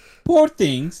Stone, Poor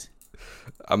Things.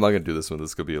 I'm not gonna do this one.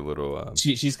 This could be a little.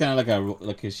 She's kind of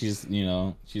she's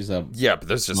a yeah, but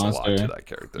there's just monster. a lot to that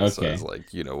character. Okay. So it's like,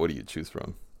 what do you choose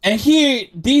from? And here,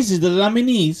 these are the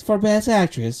nominees for Best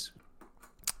Actress.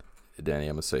 Danny,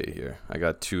 I'm gonna say it here. I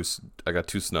got two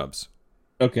snubs.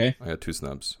 Okay. I got two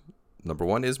snubs. Number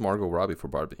one is Margot Robbie for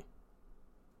Barbie.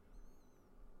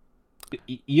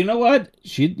 You know what?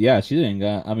 She didn't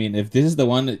got. I mean, if this is the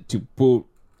one to put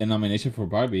a nomination for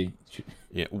Barbie.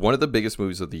 Yeah, one of the biggest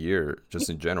movies of the year, just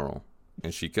in general,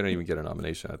 and she couldn't even get a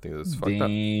nomination. I think that's fucked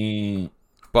up.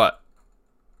 But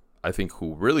I think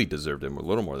who really deserved it a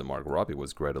little more than Margot Robbie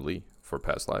was Greta Lee for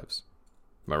Past Lives.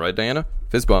 Am I right, Diana?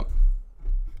 Fist bump.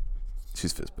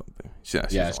 She's fist bumping.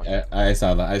 I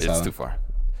saw that. It's too far.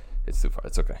 It's too far.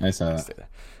 It's okay. I saw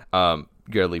that.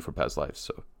 Greta Lee for Past Lives.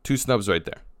 So 2 snubs right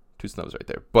there. 2 snubs right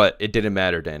there. But it didn't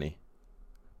matter, Danny,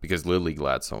 because Lily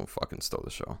Gladstone fucking stole the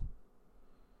show.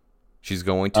 She's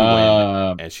going to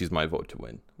win, and she's my vote to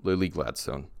win. Lily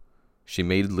Gladstone. She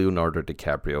made Leonardo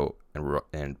DiCaprio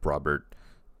and Robert.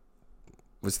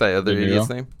 What's that other idiot's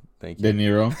name? Thank you. De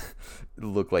Niro.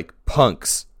 Look like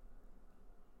punks.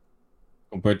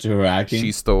 Compared to her acting?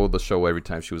 She stole the show every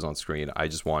time she was on screen. I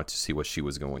just wanted to see what she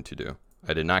was going to do.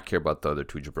 I did not care about the other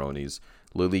 2 jabronis.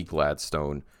 Lily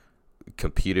Gladstone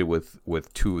competed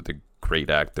with 2 of the great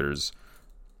actors,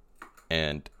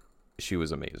 and she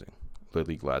was amazing.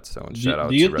 Lily Gladstone. Shout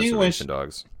out to Reservation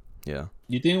Dogs. Yeah.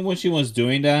 You think when she was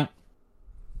doing that,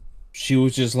 she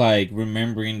was just like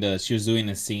remembering she was doing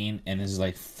a scene and it's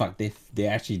like, fuck, they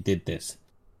actually did this,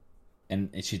 and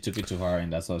she took it to heart,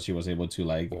 and that's how she was able to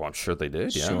like. Well, I'm sure they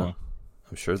did. Yeah, show.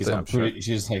 I'm sure they.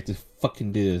 She's like, this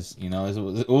fucking did this. You know,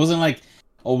 it wasn't like,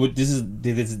 oh, but this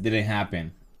didn't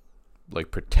happen.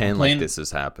 Like pretend like this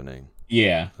is happening.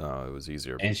 Yeah. Oh, it was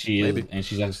easier. And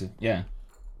she's actually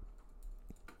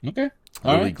okay.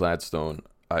 Lily Gladstone.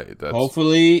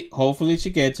 Hopefully she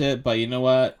gets it. But you know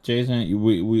what, Jason,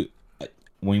 we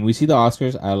when we see the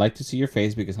Oscars, I like to see your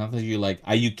face, because sometimes you're like,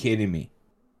 "Are you kidding me?"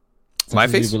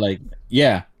 Sometimes my face? Be like,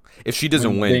 yeah. If she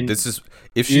doesn't win,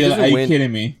 if she doesn't win, are you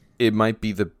kidding me? It might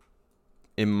be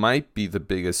the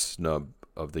biggest snub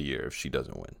of the year if she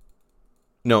doesn't win.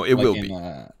 No, it will be.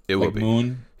 It will be.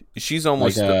 Moon? She's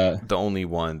almost the only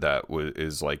one that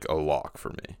is like a lock for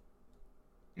me.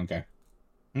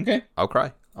 Okay. I'll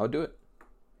cry. I'll do it.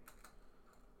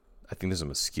 I think there's a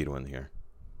mosquito in here.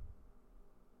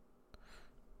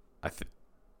 I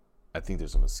think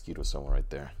there's a mosquito somewhere right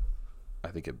there. I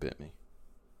think it bit me.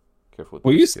 Careful with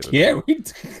the mosquitoes. Were you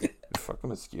scared? Fucking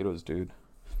mosquitoes, dude.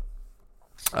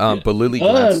 But Lily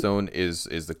Gladstone is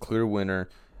the clear winner.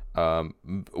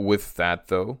 With that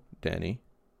though, Danny,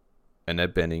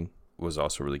 Annette Bening was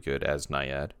also really good as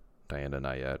Diana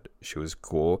Nyad. She was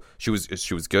cool. She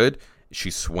was good. She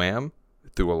swam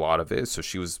through a lot of it, so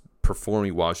she was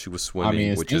performing while she was swimming. I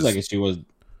mean, it seems like she was.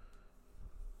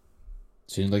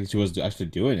 Seems like she was actually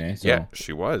doing it. So. Yeah,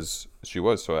 she was.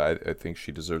 So I think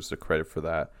she deserves the credit for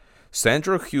that.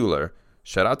 Sandra Hüller,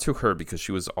 shout out to her because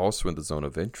she was also in the zone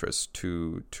of interest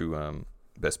to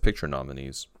Best Picture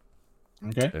nominees.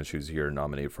 Okay. And she was here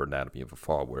nominated for Anatomy of a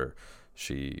Fall, where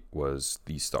she was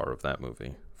the star of that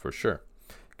movie for sure.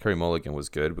 Carey Mulligan was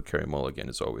good, but Carey Mulligan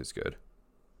is always good.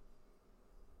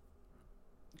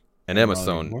 And Emma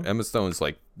Stone is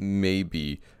like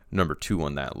maybe number 2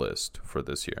 on that list for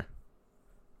this year.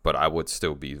 But I would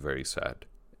still be very sad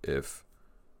if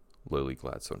Lily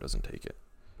Gladstone doesn't take it.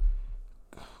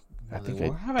 I think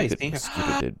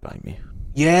mosquito did bite me.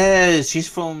 Yes, she's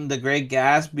from The Great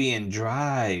Gatsby and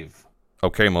Drive. Oh,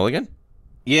 Carey Mulligan?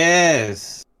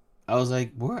 Yes. I was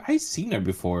like, where? I've seen her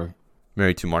before.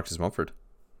 Married to Marcus Mumford.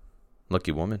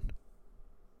 Lucky woman.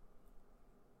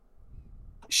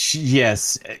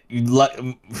 Yes.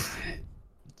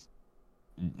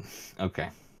 Okay.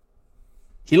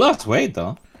 He lost weight,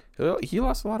 though. He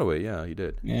lost a lot of weight. Yeah, he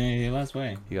did. Yeah, he lost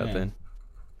weight. He got thin.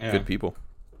 Yeah. Good people.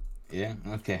 Yeah,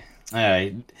 okay. All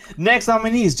right. Next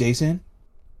nominees, Jason.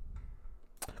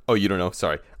 Oh, you don't know?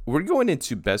 Sorry. We're going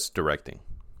into Best Directing.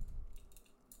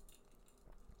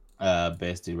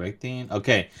 Best Directing.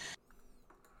 Okay.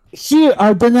 Here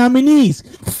are the nominees.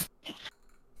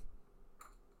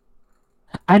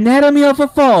 Anatomy of a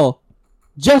Fall.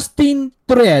 Justin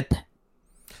Tourette.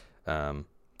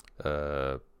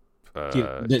 They're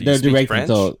directing,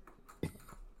 so.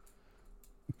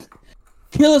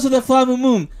 Killers of the Flower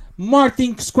Moon.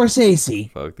 Martin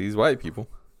Scorsese. Fuck these white people.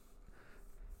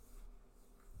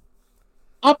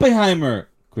 Oppenheimer.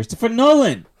 Christopher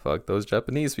Nolan. Fuck those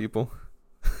Japanese people.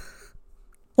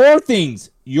 Poor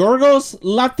Things. Yorgos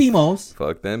Lanthimos.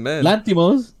 Fuck them men.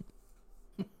 Lanthimos.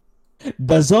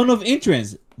 The Zone of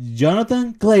Interest.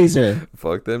 Jonathan Glazer.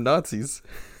 Fuck them Nazis.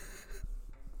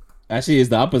 Actually, it's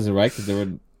the opposite, right? Because they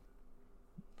were.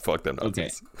 Fuck them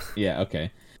Nazis. Okay. Yeah,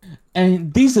 okay.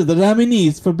 And these are the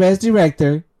nominees for Best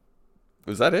Director.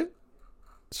 Was that it?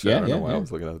 Shit, Yeah, I don't know why yeah. I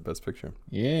was looking at the Best Picture.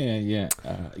 Yeah.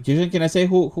 Can I say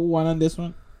who won on this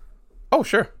one? Oh,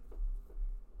 sure.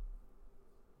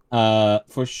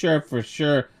 For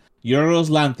sure. Yorgos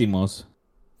Lanthimos.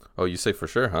 Oh, you say for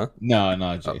sure, huh? No,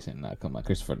 no, Oh, Jason. No, come on.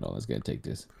 Christopher Nolan's gonna take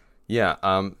this. yeah.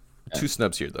 Uh, Two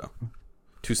snubs here though.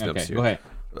 Two snubs Okay, go here.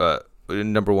 ahead.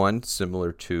 Number one,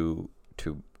 similar to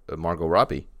Margot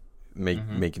Robbie,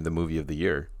 Mm-hmm. making the movie of the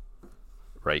year,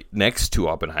 right next to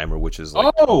Oppenheimer, which is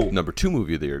like Oh, number two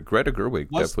movie of the year. Greta Gerwig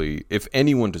what's definitely, if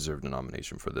anyone deserved a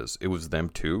nomination for this, it was them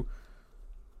two.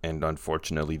 And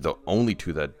unfortunately, the only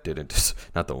two that didn't,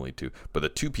 not the only two, but the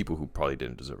two people who probably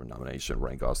didn't deserve a nomination,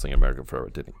 Ryan Gosling and American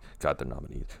Ferrera, didn't got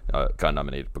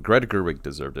nominated. But Greta Gerwig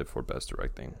deserved it for best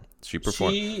directing. She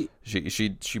performed. she?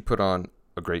 She put on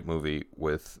a great movie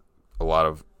with a lot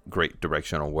of great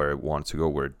direction on where it wanted to go,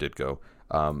 where it did go.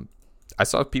 I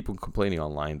saw people complaining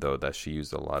online though that she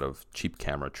used a lot of cheap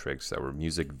camera tricks that were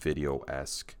music video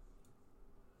esque,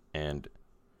 and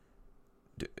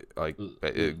like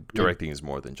directing is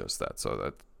more than just that. So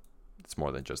that it's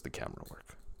more than just the camera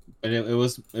work. But it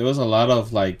was a lot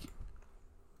of like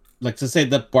to say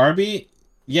the Barbie.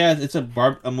 Yeah, it's a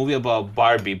movie about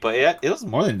Barbie, but it was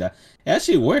more than that. It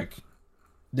actually worked.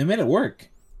 They made it work.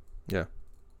 Yeah.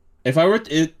 If I were,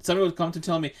 if somebody would come to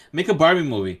tell me make a Barbie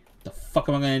movie, the fuck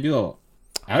am I gonna do?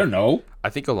 I don't know. I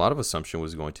think a lot of assumption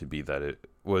was going to be that it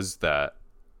was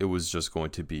just going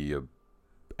to be a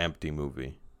empty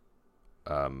movie,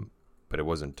 but it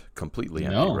wasn't completely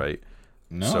empty, No, right?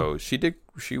 no. So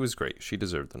she was great. She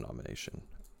deserved the nomination.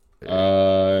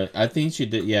 I think she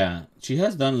did. Yeah, she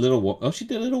has done she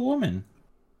did Little Woman.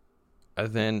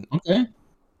 And then Okay.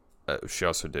 she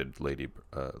also did Lady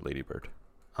Bird.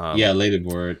 Yeah, Lady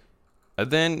Bird. And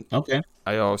then Okay.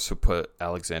 I also put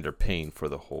Alexander Payne for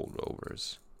The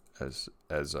Holdovers as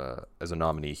a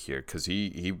nominee here, because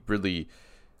he really,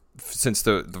 since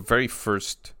the very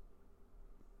first,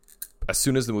 as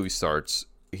soon as the movie starts,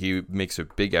 he makes a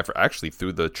big effort. Actually,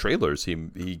 through the trailers, he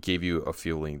gave you a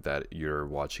feeling that you're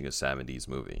watching a 70s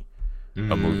movie.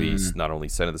 A movie not only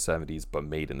set in the 70s, but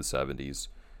made in the 70s.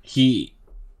 He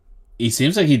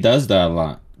seems like he does that a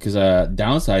lot. Because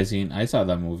Downsizing, I saw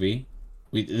that movie.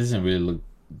 It doesn't really look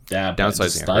that bad. The Downsizing, I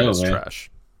heard, style is of it. trash.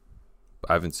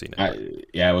 I haven't seen it.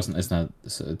 Yeah, it wasn't. It's not.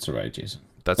 It's alright, Jason.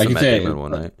 That's Like the you Matt said, Damon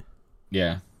one, right?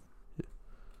 yeah.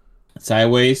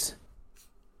 Sideways,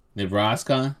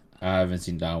 Nebraska. I haven't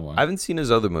seen that one. I haven't seen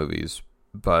his other movies,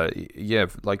 but yeah,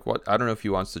 like what, I don't know if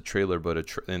you watched the trailer, but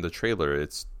in the trailer,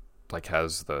 it's like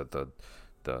has the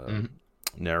Mhm.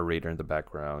 narrator in the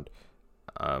background.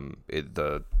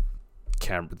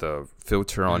 The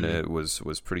filter on it was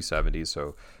pretty 70s.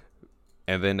 So,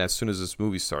 and then as soon as this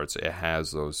movie starts, it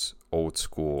has those old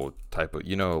school type of,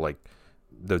 like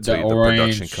the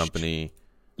production orange. company.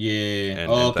 Yeah.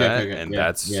 And, Oh, and okay, that, okay, okay. and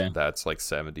Yeah. that's like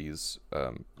 70s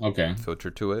Okay. filter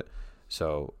to it.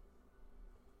 So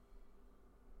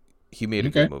he made a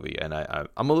Okay. good movie, and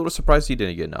I'm a little surprised he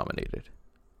didn't get nominated.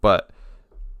 But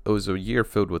it was a year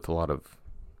filled with a lot of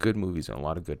good movies and a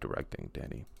lot of good directing,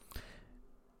 Danny.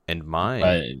 And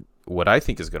mine, what I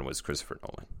think is going to win is Christopher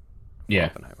Nolan. Yeah.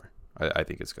 Oppenheimer. I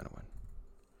think it's going to win.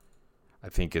 I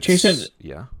think it's Jason,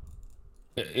 yeah.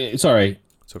 sorry.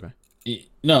 It's okay.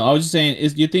 No, I was just saying.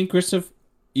 You think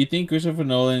Christopher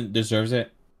Nolan deserves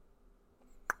it?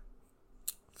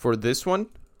 For this one,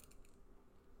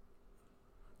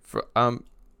 for I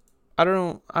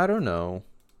don't know,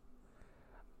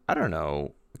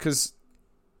 because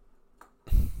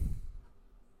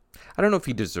I don't know if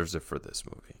he deserves it for this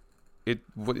movie.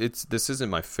 This isn't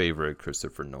my favorite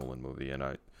Christopher Nolan movie, and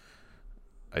I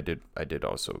did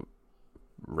also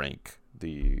rank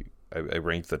I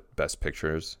ranked the best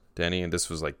pictures, Danny, and this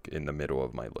was like in the middle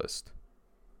of my list.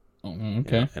 Oh,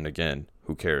 okay. Yeah, and again,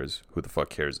 who cares? Who the fuck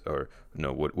cares? Or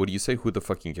no, what do you say? Who the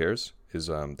fucking cares? Is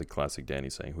the classic Danny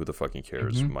saying, "Who the fucking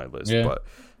cares?" My list, Yeah.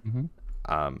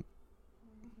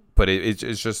 but it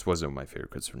just wasn't my favorite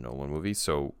Christopher Nolan movie.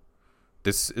 So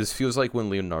this feels like when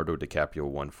Leonardo DiCaprio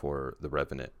won for The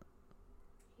Revenant.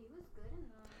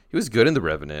 He was good in The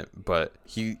Revenant, but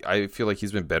I feel like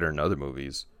he's been better in other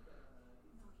movies.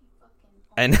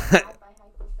 And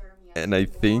and I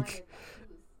think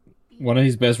one of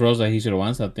his best roles that he should have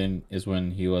won something is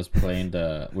when he was playing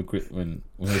when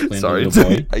he was playing sorry, the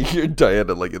little boy. I hear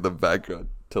Diana like in the background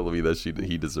telling me that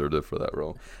he deserved it for that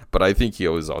role. But I think he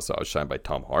was also outshined by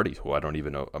Tom Hardy, who I don't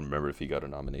even know. I remember if he got a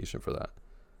nomination for that.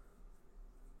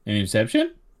 In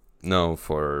Inception? No,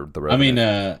 for The I Revenant.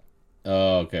 mean,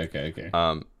 oh, okay.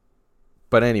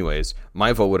 But anyways,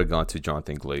 my vote would have gone to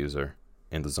Jonathan Glazer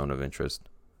in The Zone of Interest.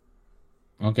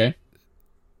 Okay.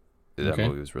 That Okay.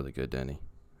 movie was really good, Danny.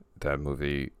 That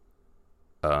movie,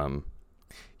 Jonathan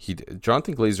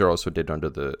Glazer also did Under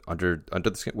the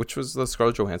Skin, which was the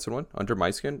Scarlett Johansson one. Under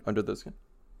the Skin.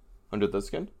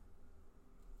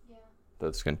 Yeah.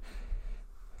 The Skin.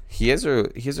 he has a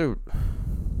he has a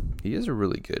he has a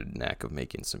really good knack of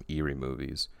making some eerie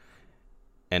movies.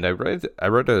 And I read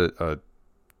a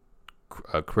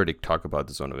critic talk about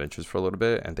the Zone of Interest for a little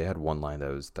bit, and they had one line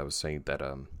that was saying that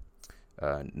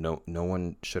no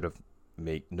one should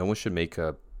make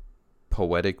a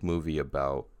poetic movie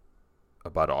about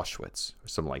Auschwitz or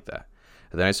something like that.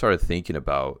 And then I started thinking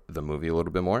about the movie a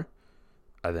little bit more,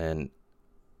 and then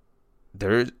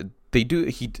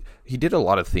he did a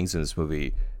lot of things in this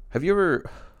movie. Have you ever?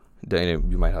 Dana,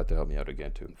 you might have to help me out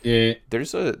again too. Yeah.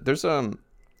 There's a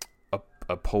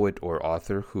poet or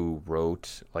author who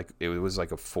wrote, like, it was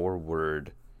like a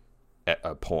 4-word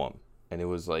a poem, and it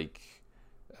was like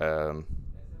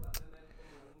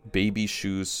baby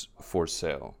shoes for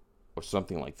sale or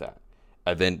something like that.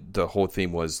 And then the whole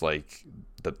theme was like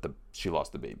she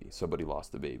lost the baby. Somebody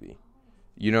lost the baby.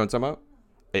 You know what I'm talking about?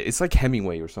 It's like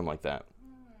Hemingway or something like that.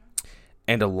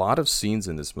 And a lot of scenes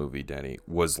in this movie, Danny,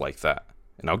 was like that.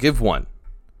 And I'll give one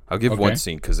one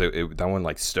scene because that one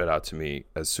like stood out to me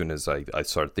as soon as I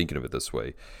started thinking of it this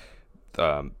way.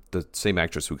 The same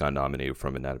actress who got nominated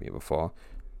from Anatomy of a Fall,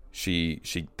 they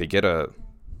get it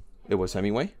was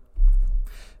Hemingway.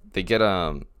 They get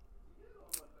a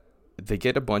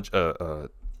bunch a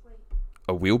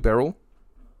wheelbarrow.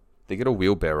 They get a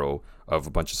wheelbarrow of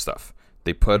a bunch of stuff.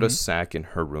 They put a sack in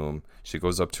her room. She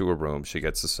goes up to her room. She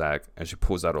gets the sack and she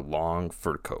pulls out a long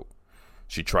fur coat.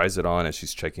 She tries it on and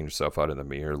she's checking herself out in the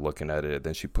mirror, looking at it.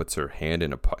 Then she puts her hand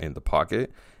in the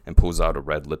pocket and pulls out a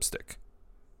red lipstick.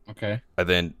 Okay. And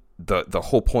then the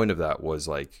whole point of that was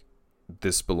like,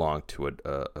 this belonged to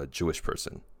a Jewish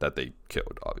person that they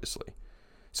killed, obviously.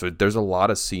 So there's a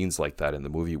lot of scenes like that in the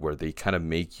movie where they kind of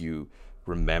make you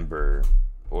remember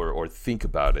or think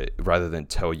about it rather than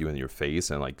tell you in your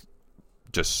face and like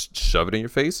just shove it in your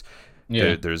face.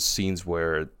 Yeah. There's scenes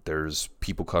where there's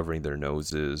people covering their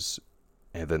noses,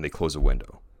 and then they close a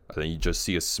window, and then you just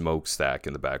see a smokestack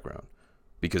in the background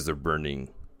because they're burning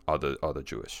all the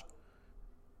Jewish.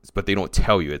 But they don't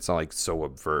tell you. It's not like so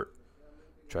overt.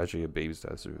 Tragedy of baby's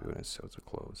death is revealed in sales of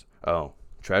clothes. Oh,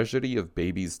 tragedy of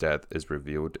baby's death is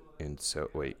revealed in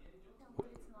wait.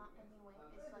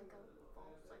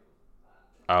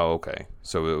 Oh, okay.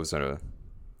 So it was a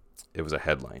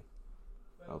headline.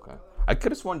 Okay. I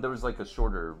could have sworn there was like a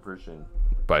shorter version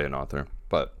by an author,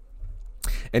 but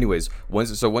anyways,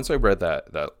 once I read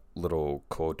that little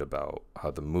quote about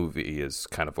how the movie is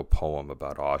kind of a poem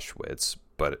about Auschwitz,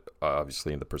 but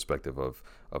obviously in the perspective of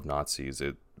Nazis,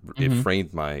 it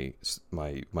framed my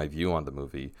view on the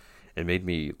movie. It made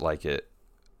me like it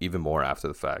even more after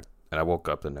the fact, and I woke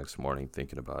up the next morning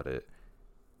thinking about it,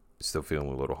 still feeling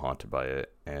a little haunted by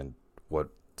it and what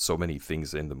so many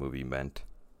things in the movie meant.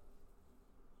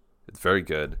 It's very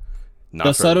good. Not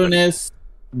the for everybody.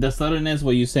 subtleness,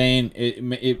 what you're saying,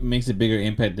 it makes a bigger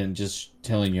impact than just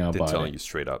telling you Than about telling it. you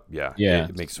straight up. Yeah. Yeah,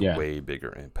 It makes yeah. a way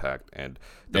bigger impact. And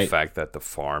the fact that the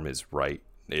farm is right.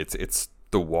 It's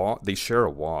the wall. They share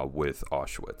a wall with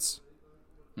Auschwitz.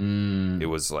 It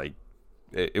was like,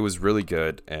 it was really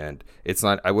good. And it's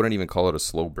not, I wouldn't even call it a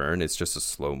slow burn. It's just a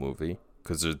slow movie.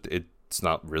 Because it's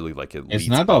not really like it leads It's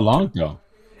not that up long to, though.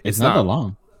 It's not that not.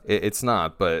 long. It's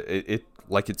not, but it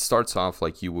like it starts off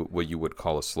like what you would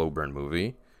call a slow burn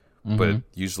movie, but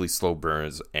usually slow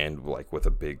burns end like with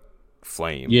a big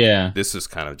flame. Yeah. This is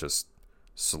kind of just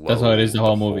slow. That's how it is the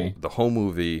whole movie. The whole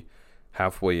movie,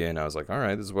 halfway in, I was like, all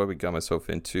right, this is what we got myself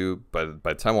into. But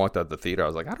by the time I walked out the theater, I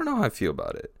was like, I don't know how I feel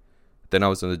about it. Then I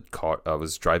was in the car, I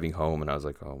was driving home, and I was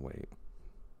like, oh wait,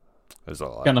 there's a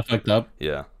lot. Kind of fucked up.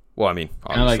 Yeah. Well, I mean,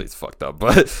 obviously it's fucked up,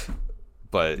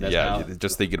 but yeah,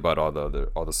 just thinking about all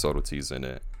the subtleties in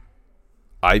it,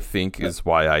 I think is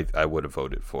why I would have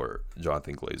voted for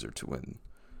Jonathan Glazer to win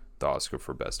the Oscar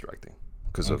for Best Directing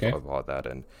because of all that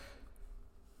and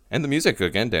the music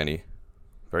again, Danny,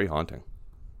 very haunting.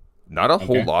 Not a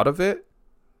whole lot of it,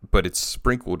 but it's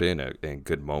sprinkled in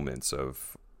good moments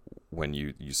of when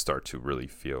you start to really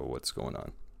feel what's going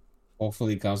on.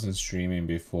 Hopefully, it comes in streaming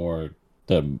before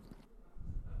the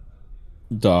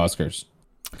Oscars,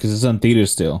 because it's on theater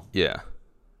still. Yeah.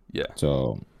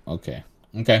 So okay.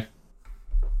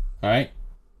 All right.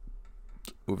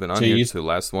 Moving on here to the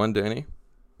last one, Danny.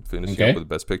 Finishing up with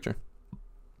Best Picture.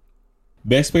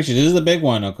 Best Picture. This is the big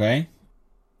one. Okay.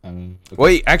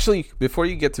 Wait, actually, before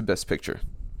you get to Best Picture,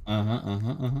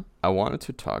 I wanted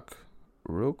to talk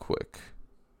real quick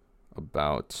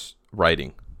about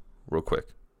writing. Real quick.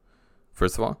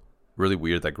 First of all, really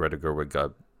weird that Greta Gerwig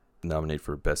got nominated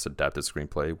for Best Adapted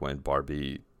Screenplay when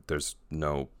Barbie, there's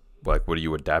no, like, what are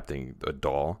you adapting? A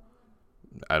doll?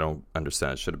 I don't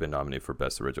understand. It should have been nominated for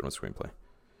Best Original Screenplay.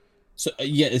 So,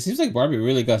 it seems like Barbie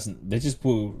really got, they just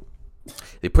put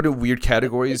They put in weird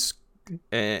categories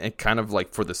and kind of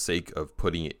like for the sake of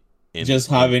putting it in, Just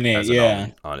having it, as a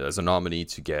yeah. nominee, as a nominee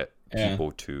to get Yeah.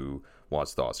 people to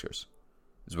watch the Oscars.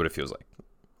 Is what it feels like.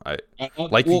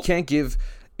 Well, You can't give,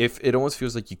 if it almost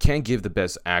feels like you can't give the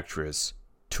best actress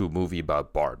to a movie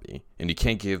about Barbie, and you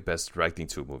can't give best directing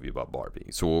to a movie about Barbie.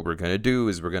 So what we're gonna do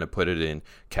is we're gonna put it in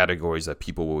categories that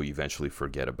people will eventually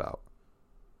forget about.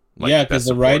 yeah, because best the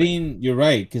supporting. writing, you're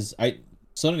right. Because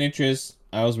Sudden Interest,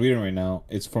 I was reading right now.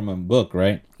 It's from a book,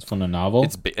 right? It's from a novel.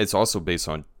 It's also based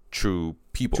on true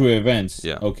people. True events.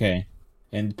 Yeah. Okay.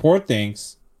 And Poor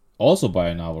Things, also by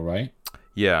a novel, right?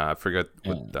 Yeah, I forgot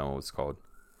what that one was called.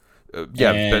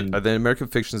 Yeah, And but the American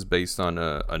Fiction is based on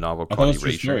a novel I thought it called was true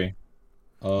Erasure. story.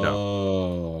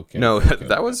 Oh, okay. No, okay.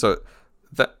 that was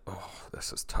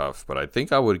this is tough, but I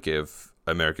think I would give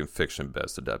American Fiction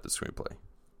best adapted screenplay.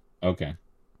 Okay.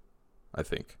 I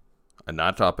think. And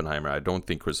not Oppenheimer. I don't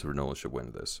think Christopher Nolan should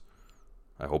win this.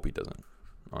 I hope he doesn't.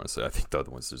 Honestly, I think the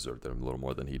other ones deserve them a little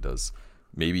more than he does.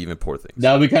 Maybe even Poor Things.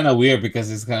 That would be kind of weird because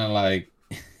it's kind of like,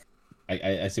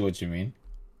 I see what you mean.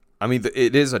 I mean,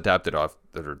 it is adapted off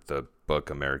the book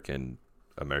American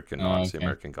Odyssey, okay.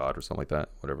 American God, or something like that,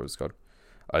 whatever it was called.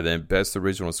 Then best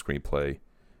original screenplay.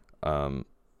 I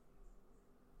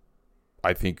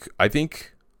think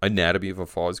Anatomy of a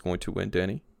Fall is going to win,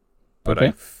 Danny. But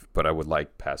Okay. I would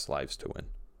like Past Lives to win.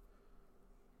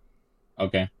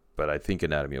 Okay. But I think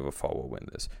Anatomy of a Fall will win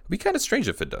this. It'd be kind of strange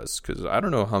if it does, because I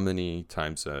don't know how many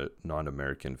times a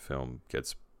non-American film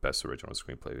gets best original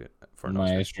screenplay for an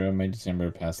Oscar. Maestro, May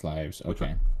December, Past Lives.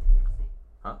 Okay.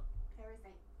 Huh?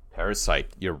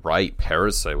 Parasite. You're right.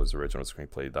 Parasite was the original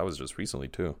screenplay. That was just recently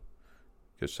too.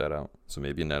 Good shout out. So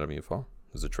maybe Anatomy of a Fall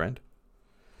is a trend.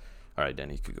 All right,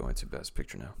 Danny, you could go into Best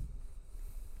Picture now.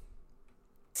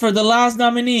 For the last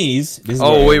nominees.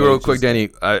 Wait, real quick, Danny.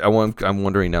 I'm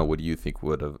wondering now. What do you think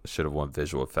should have won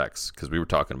visual effects? Because we were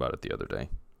talking about it the other day.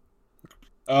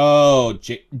 Oh,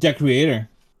 the creator.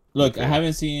 Look, Okay. I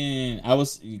haven't seen. I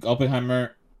was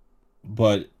Oppenheimer,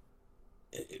 but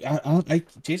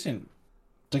Jason,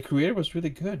 the creator was really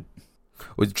good.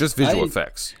 With just visual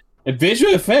effects.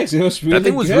 Visual effects. It was really. That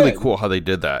thing was good. really cool how they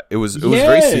did that. It was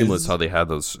very seamless how they had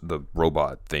the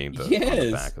robot thing, on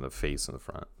the back and the face in the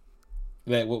front.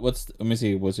 Like, let me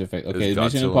see. What's your effect? Okay, Godzilla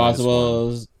Mission in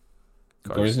Impossible, this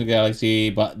Guardians of the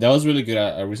Galaxy, but that was really good.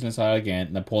 I recently saw it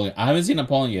again. Napoleon. I haven't seen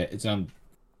Napoleon yet. It's on.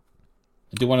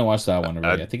 I do want to watch that one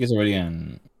already. I think it's already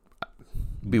on.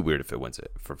 It'd be weird if it wins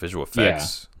it for visual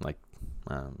effects. Yeah. Like,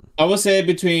 I would say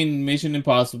between Mission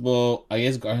Impossible, I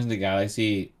guess Guardians of the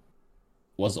Galaxy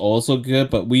was also good,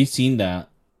 but we've seen that.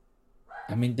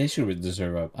 I mean, they should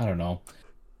deserve up. I don't know.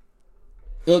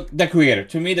 Look, the creator.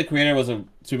 To me, the creator was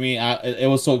it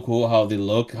was so cool how they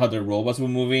look, how the robots were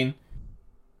moving,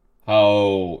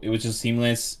 how it was just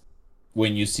seamless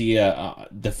when you see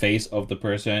the face of the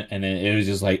person, and then it was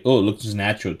just like, oh, it looks just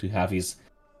natural to have his,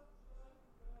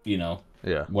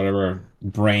 whatever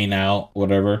brain out,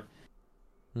 whatever.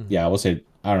 Mm-hmm. Yeah, I would say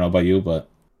I don't know about you, but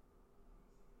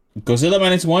Godzilla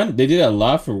 -1, they did a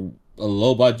lot for a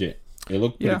low budget. It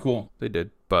looked pretty cool. They did,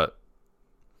 but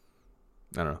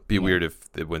I don't know. It'd be weird if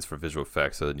it wins for visual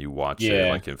effects, and then you watch it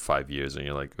like in 5 years, and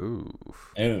you're like, ooh,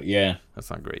 yeah, that's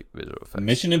not great visual effects.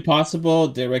 Mission Impossible: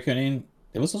 Dead Reckoning.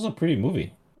 It was also a pretty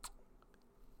movie.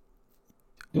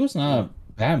 It was not a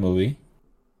bad movie.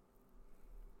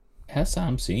 It has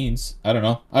some scenes. I don't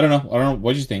know.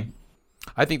 What do you think?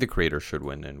 I think the creator should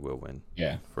win and will win.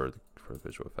 Yeah, for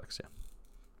visual effects. Yeah.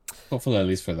 Hopefully, at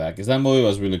least for that, because that movie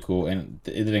was really cool, and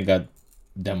it didn't got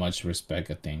that much respect.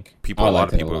 I think a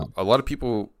lot of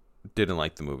people didn't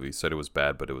like the movie. Said it was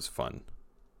bad, but it was fun.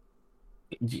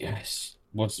 Yes.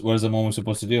 What is the movie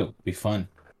supposed to do? Be fun,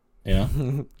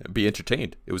 Be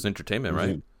entertained. It was entertainment,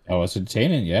 right? Oh, it's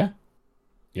entertaining. Yeah.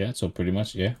 Yeah. So pretty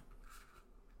much, yeah.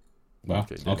 Wow.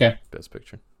 Okay. Best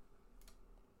Picture.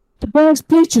 The Best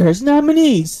Pictures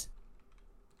nominees.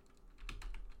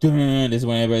 This is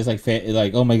when everybody's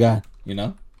like, oh my god,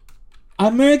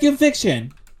 American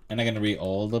Fiction. I'm not gonna read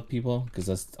all the people because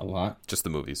that's a lot. Just the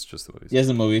movies. Yes,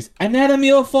 the movies.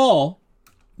 Anatomy of a Fall,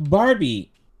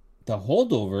 Barbie, The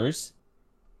Holdovers,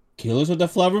 Killers of the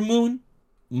Flower Moon,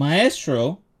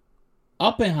 Maestro,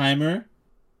 Oppenheimer,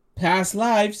 Past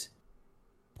Lives,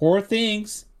 Poor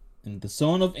Things, and The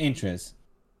Zone of Interest.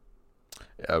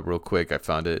 Real quick, I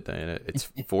found it, Diana.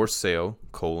 It's For Sale,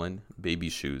 Baby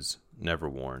Shoes, Never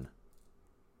Worn.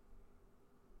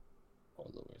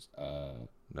 Holdovers.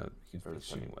 No,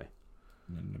 anyway.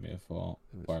 Anatomy of a Fall,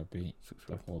 Barbie,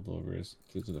 The Holdovers,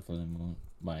 Killers of the Flower Moon,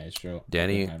 Maestro.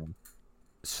 Danny,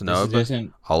 Snub,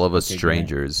 All of Us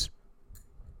Strangers.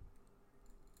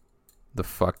 The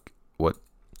fuck? What?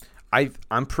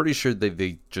 I'm pretty sure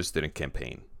they just didn't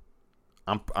campaign.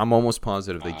 I'm almost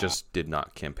positive they just did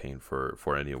not campaign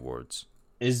for any awards.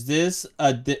 Is this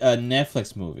a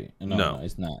Netflix movie? No,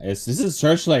 it's not. This is a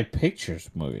Searchlight Pictures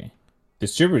movie,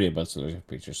 distributed by Searchlight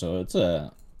Pictures. So it's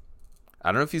a.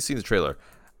 I don't know if you've seen the trailer.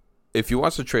 If you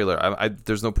watch the trailer,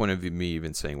 there's no point of me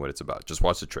even saying what it's about. Just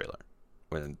watch the trailer,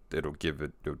 when it'll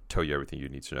tell you everything you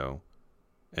need to know,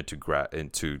 and to grab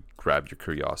your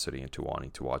curiosity into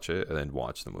wanting to watch it, and then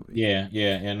watch the movie. Yeah.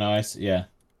 No, yeah.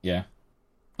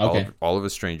 Okay. All of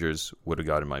Us Strangers would have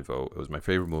gotten my vote. It was my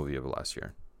favorite movie of last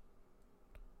year.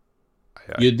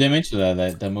 You did mention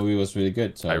that movie was really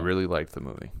good. So I really liked the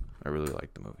movie.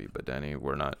 But Danny,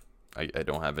 we're not. I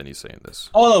don't have any say in this.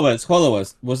 All of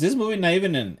Us. Was this movie not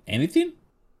even in anything?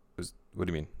 What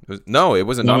do you mean? No, it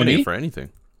wasn't nominated for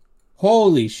anything.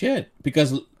 Holy shit!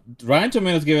 Because Rotten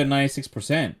Tomatoes gave it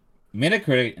 96%,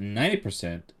 Metacritic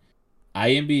 90%,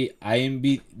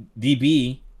 IMDb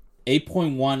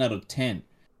 8.1 out of 10.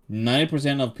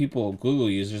 90% of people, Google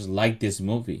users, like this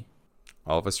movie.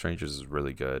 All of Us Strangers is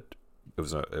really good. It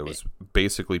was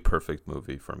basically perfect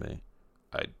movie for me.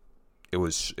 It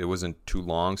wasn't too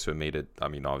long, so it made it. I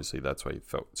mean, obviously that's why it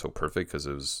felt so perfect,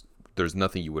 because there's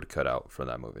nothing you would cut out from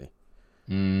that movie.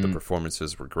 The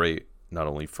performances were great, not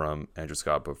only from Andrew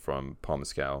Scott but from Paul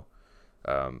Mescal,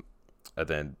 and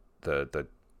then the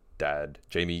dad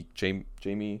Jamie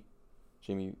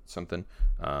something,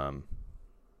 and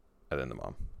then the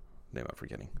mom, name I'm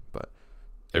forgetting, but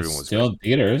everyone was still in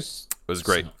theaters. It was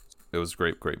great. It was a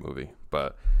great movie,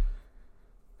 but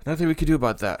nothing we could do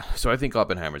about that. So I think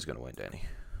Oppenheimer's going to win, Danny.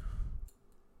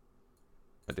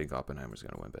 I think Oppenheimer's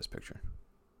going to win Best Picture.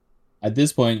 At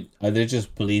this point, are they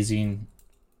just pleasing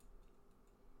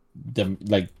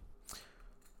the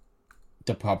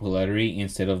popularity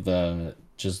instead of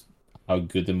just how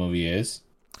good the movie is?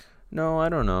 No, I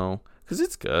don't know, because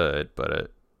it's good,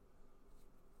 but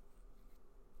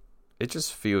it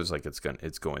just feels like it's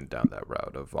going down that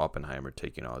route of Oppenheimer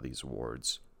taking all these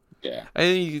awards. Yeah,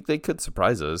 they could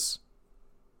surprise us.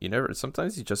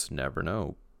 Sometimes you just never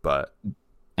know. But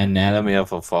Anatomy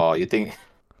of a Fall. You think?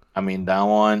 I mean, that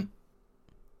one.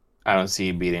 I don't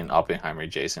see beating Oppenheimer,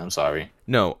 Jason. I'm sorry.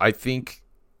 No, I think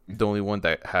the only one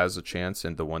that has a chance,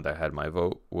 and the one that had my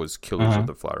vote, was Killers of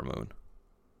the Flower Moon.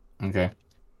 Okay.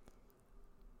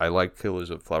 I like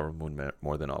Killers of the Flower Moon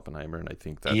more than Oppenheimer, and I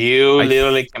think that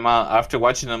literally came out after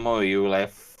watching the movie. You were like,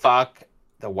 "Fuck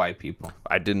the white people."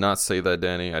 I did not say that,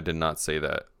 Danny. I did not say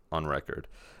that on record.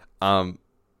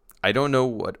 I don't know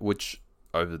which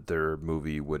other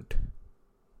movie would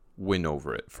win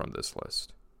over it from this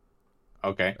list.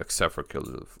 Okay. Except for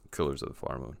Killers of the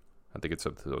Flower Moon. I think it's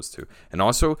up to those two. And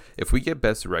also, if we get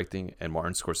Best Directing and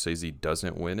Martin Scorsese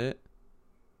doesn't win it,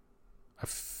 I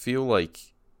feel like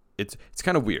it's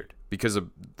kind of weird, because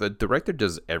the director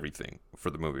does everything for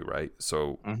the movie, right?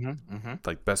 So,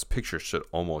 like, Best Picture should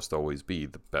almost always be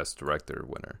the Best Director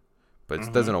winner. But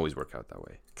it doesn't always work out that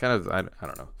way. Kind of, I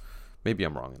don't know. Maybe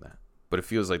I'm wrong in that. But it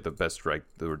feels like the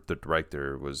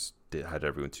director had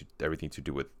everything to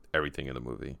do with everything in the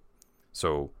movie.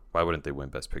 So why wouldn't they win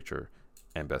Best Picture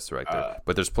and Best Director?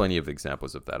 But there's plenty of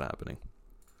examples of that happening.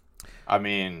 I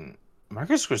mean,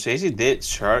 Martin Scorsese did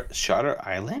Shutter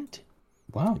Island.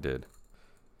 Wow, He did.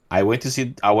 I went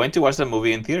to watch the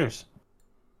movie in theaters.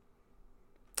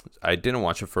 I didn't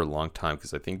watch it for a long time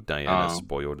because I think Diana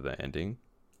spoiled the ending.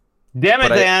 Damn it,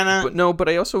 Diana! But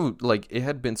I also, like, it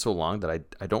had been so long that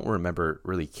I don't remember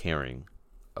really caring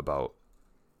about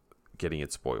getting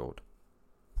it spoiled.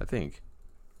 I think.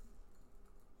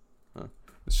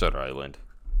 Shutter Island.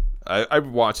 I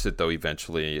watched it though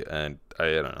eventually, and I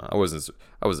don't know. I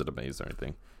wasn't amazed or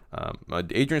anything.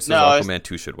 Adrian says Aquaman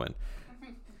 2 should win.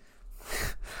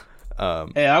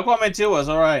 Hey, Aquaman 2 was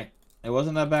alright. It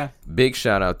wasn't that bad. Big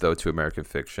shout out though to American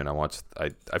Fiction.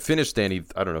 I finished, Danny.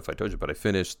 I don't know if I told you, but I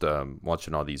finished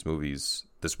watching all these movies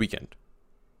this weekend.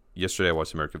 Yesterday I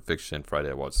watched American Fiction. Friday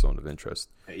I watched Zone of Interest.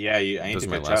 Yeah, I need Those to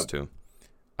are my catch last up. two.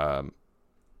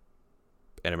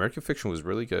 And American Fiction was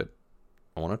really good.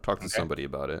 I want to talk to somebody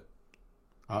about it.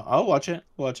 I'll watch it.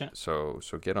 So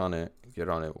get on it,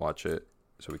 watch it,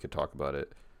 so we can talk about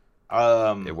it.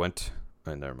 It went.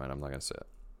 Never mind. I'm not gonna say it.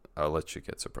 I'll let you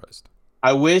get surprised.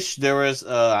 I wish there was.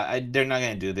 They're not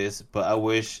gonna do this, but I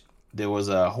wish there was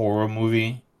a horror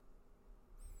movie.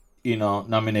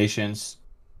 Nominations.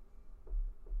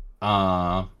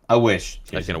 I wish.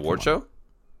 Like an award show?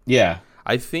 Yeah.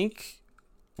 I think.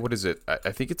 What is it?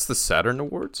 I think it's the Saturn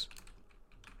Awards.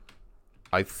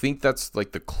 I think that's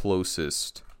like the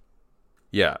closest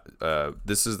Yeah,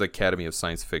 this is the Academy of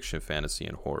Science Fiction, Fantasy,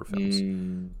 and Horror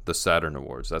Films. The Saturn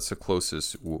Awards. That's the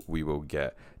closest we will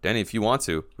get. Danny, if you want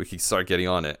to, we can start getting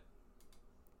on it.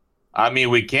 I mean,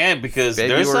 we can't because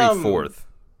February there's some 4th.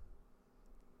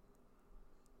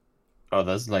 Oh,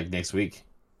 that's like next week.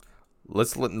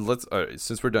 Let's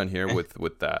since we're done here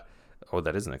with that. Oh,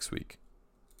 that is next week.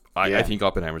 I think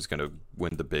Oppenheimer's gonna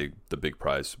win the big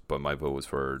prize, but my vote was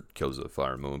for Killers of the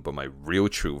Flower Moon. But my real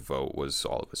true vote was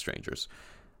All of Us Strangers.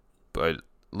 But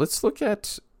let's look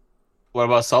at What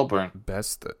about Saltburn?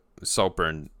 best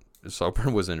Saltburn.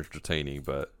 Saltburn was entertaining,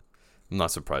 but I'm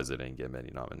not surprised it didn't get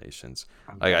many nominations.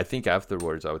 Like I think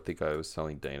afterwards, I was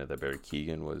telling Dana that Barry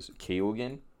Keoghan was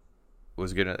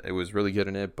good. It was really good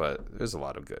in it, but there's a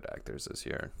lot of good actors this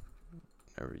year.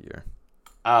 Every year.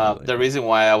 The reason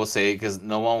why I would say because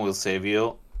No One Will Save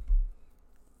You,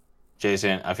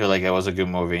 Jason. I feel like it was a good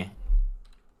movie.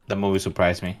 The movie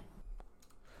surprised me.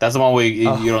 That's the one where you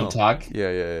don't talk. Yeah.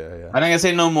 I'm not gonna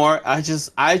say no more.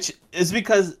 It's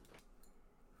because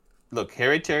look,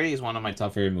 Hereditary is one of my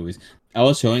top favorite movies. I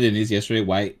was showing Denise yesterday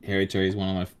why Hereditary is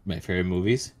one of my favorite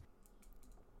movies.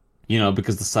 You know,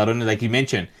 because the sudden, like you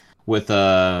mentioned, with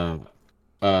oh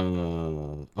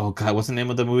god, what's the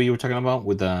name of the movie you were talking about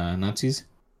with the Nazis?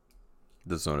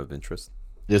 The Zone of Interest.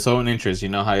 The zone of interest. You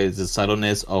know how it's the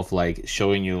subtleness of like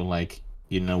showing you like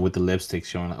with the lipstick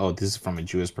showing this is from a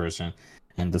Jewish person,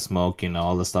 and the smoke,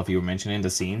 all the stuff you were mentioning, the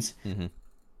scenes. Mm-hmm.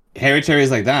 Hereditary is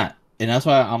like that, and that's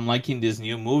why I'm liking these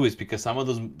new movies because some of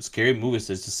those scary movies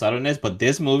there's the subtleness, but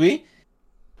this movie,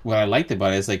 what I liked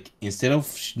about it is like instead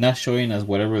of not showing us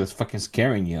whatever is fucking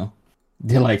scaring you,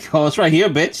 they're like, oh, it's right here,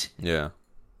 bitch. Yeah.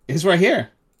 It's right here.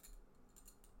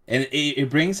 And it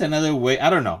brings another way. I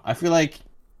don't know. I feel like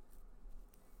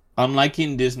I'm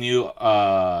liking this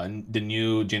the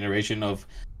new generation of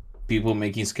people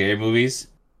making scary movies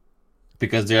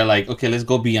because they're like, okay, let's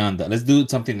go beyond that. Let's do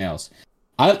something else.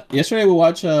 Yesterday we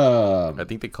watched. I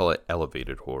think they call it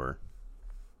elevated horror.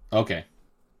 Okay.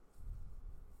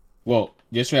 Well,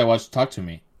 yesterday I watched Talk to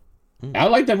Me. I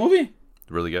like that movie.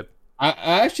 Really good.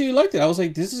 I actually liked it. I was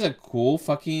like, this is a cool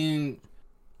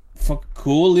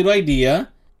cool little idea.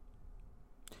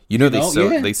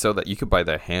 They sell that you could buy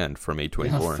that hand from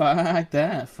A24.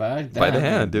 Yeah, fuck that. Buy the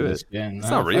hand, do it. Yeah, it's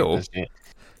not real. Danny,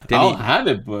 Danny, I'll have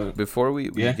it, but before we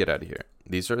get out of here,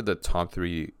 these are the top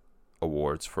 3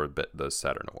 awards for the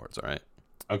Saturn Awards. All right.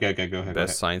 Okay, go ahead.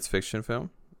 Best science fiction film,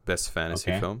 best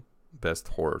fantasy film, best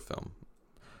horror film.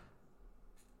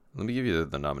 Let me give you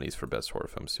the nominees for best horror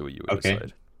film. See what you would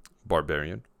decide.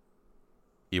 Barbarian,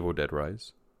 Evil Dead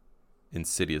Rise,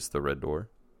 Insidious: The Red Door,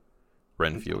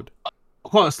 Renfield.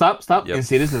 Hold on, stop. Yep.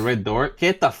 Insidious: The Red Door.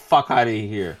 Get the fuck out of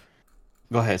here.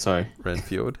 Go ahead, sorry.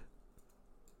 Renfield,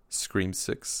 Scream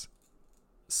 6,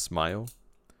 Smile,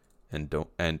 and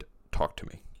Talk to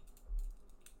Me.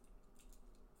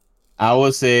 I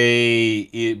would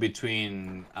say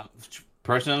between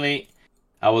personally,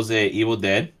 I would say Evil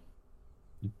Dead.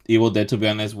 Evil Dead, to be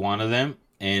honest, one of them,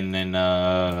 and then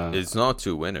it's not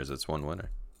 2 winners; it's 1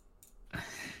 winner.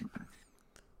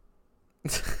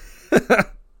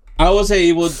 I would say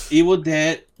Evil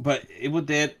Dead, but Evil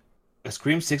Dead,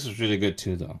 Scream 6 was really good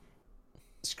too, though.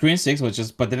 Scream 6 was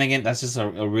just, but then again, that's just a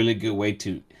really good way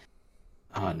to.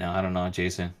 Oh no, I don't know,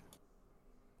 Jason.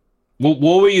 What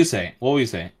were you saying?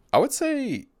 I would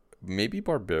say maybe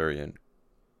Barbarian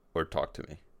or Talk to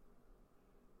Me.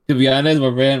 To be honest,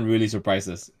 Barbarian really surprised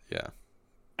us. Yeah.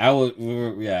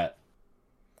 Yeah.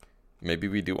 Maybe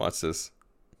we do watch this.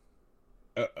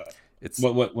 It's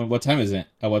what time is it?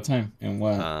 At what time and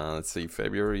what? Let's see,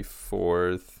 February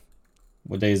 4th.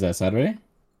 What day is that? Saturday?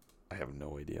 I have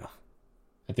no idea.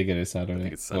 I think it is Saturday. I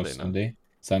think it's Sunday.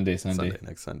 Sunday.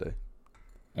 Next Sunday.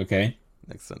 Okay.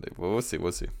 Next Sunday. Well, we'll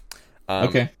see.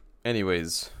 Okay.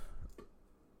 Anyways,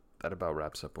 that about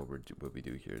wraps up what we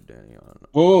do here, Danny.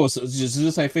 Oh, so just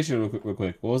science fiction real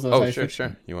quick. What was the science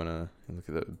fiction? Sure. You wanna look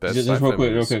at the best? Just real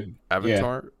quick.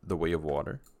 Avatar: The Way of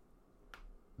Water,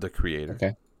 The Creator.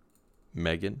 Okay.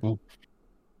 Megan. Ooh.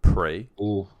 Prey.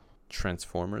 Ooh.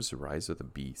 Transformers: Rise of the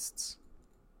Beasts.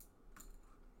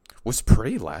 Was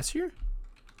Prey last year?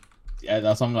 Yeah,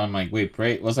 that's something I'm like, wait,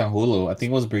 Prey was on Hulu. I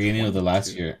think it was the beginning of the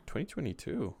last year.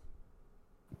 2022.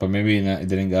 But maybe it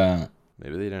didn't go.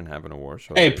 Maybe they didn't have an award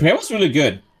show. Hey, Prey was really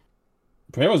good.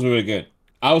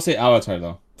 I would say Avatar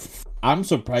though. I'm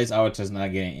surprised Avatar's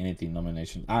not getting anything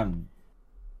nomination.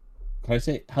 Can I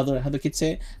say how the kids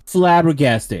say it?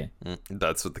 Flabbergasted.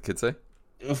 That's what the kids say.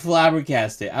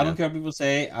 Flabbergasted. I don't care what people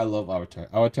say. I love Avatar.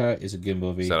 Avatar is a good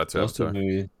movie. Shout out to Avatar.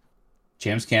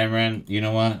 James Cameron. You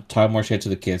know what? Talk more shit to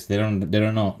the kids. They don't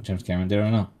know James Cameron. They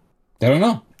don't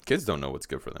know. Kids don't know what's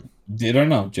good for them. They don't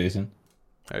know, Jason.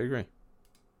 I agree.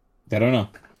 I don't know.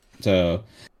 So,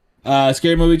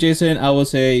 scary movie, Jason. I will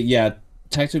say, yeah.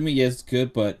 Talk to Me, yes,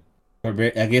 good, but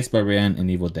I guess Barbarian and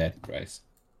Evil Dead, Bryce.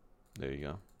 There you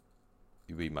go.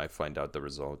 We might find out the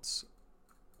results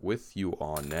with you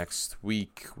all next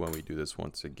week when we do this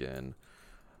once again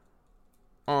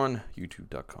on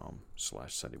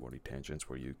youtube.com/SundayMorningTangents,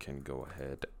 where you can go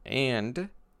ahead and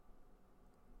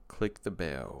click the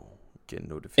bell, get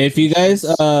notifications. If you guys,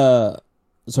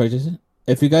 sorry, Jason.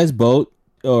 If you guys vote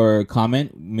or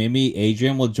comment, maybe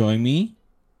Adrian will join me,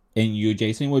 and you,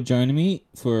 Jason, will join me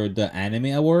for the Anime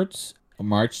Awards on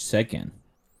March 2nd.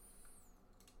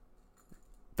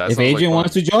 If Adrian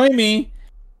wants to join me,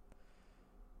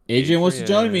 Adrian wants to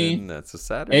join me. That's a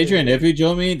Saturday. Adrian, if you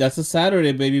join me, that's a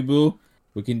Saturday, baby boo.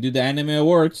 We can do the Anime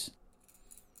Awards.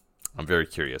 I'm very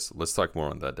curious. Let's talk more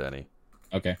on that, Danny.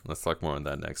 Okay. Let's talk more on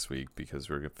that next week because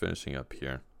we're finishing up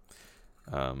here.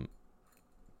 But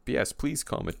yes, please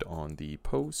comment on the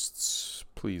posts.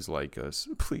 Please like us.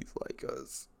 Please like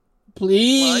us.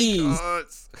 Please. Like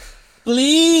us.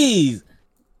 Please.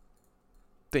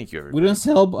 Thank you, everybody. We don't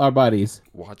sell our bodies.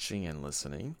 Watching and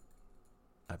listening.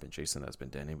 I've been Jason. That's been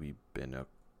Danny. We've been a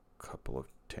couple of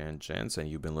tangents, and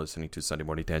you've been listening to Sunday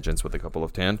Morning Tangents with a couple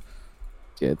of tan.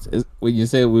 It's when you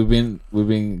say we've been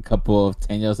a couple of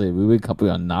 10 years, we've been a couple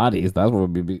of naughties. That's what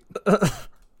we've been.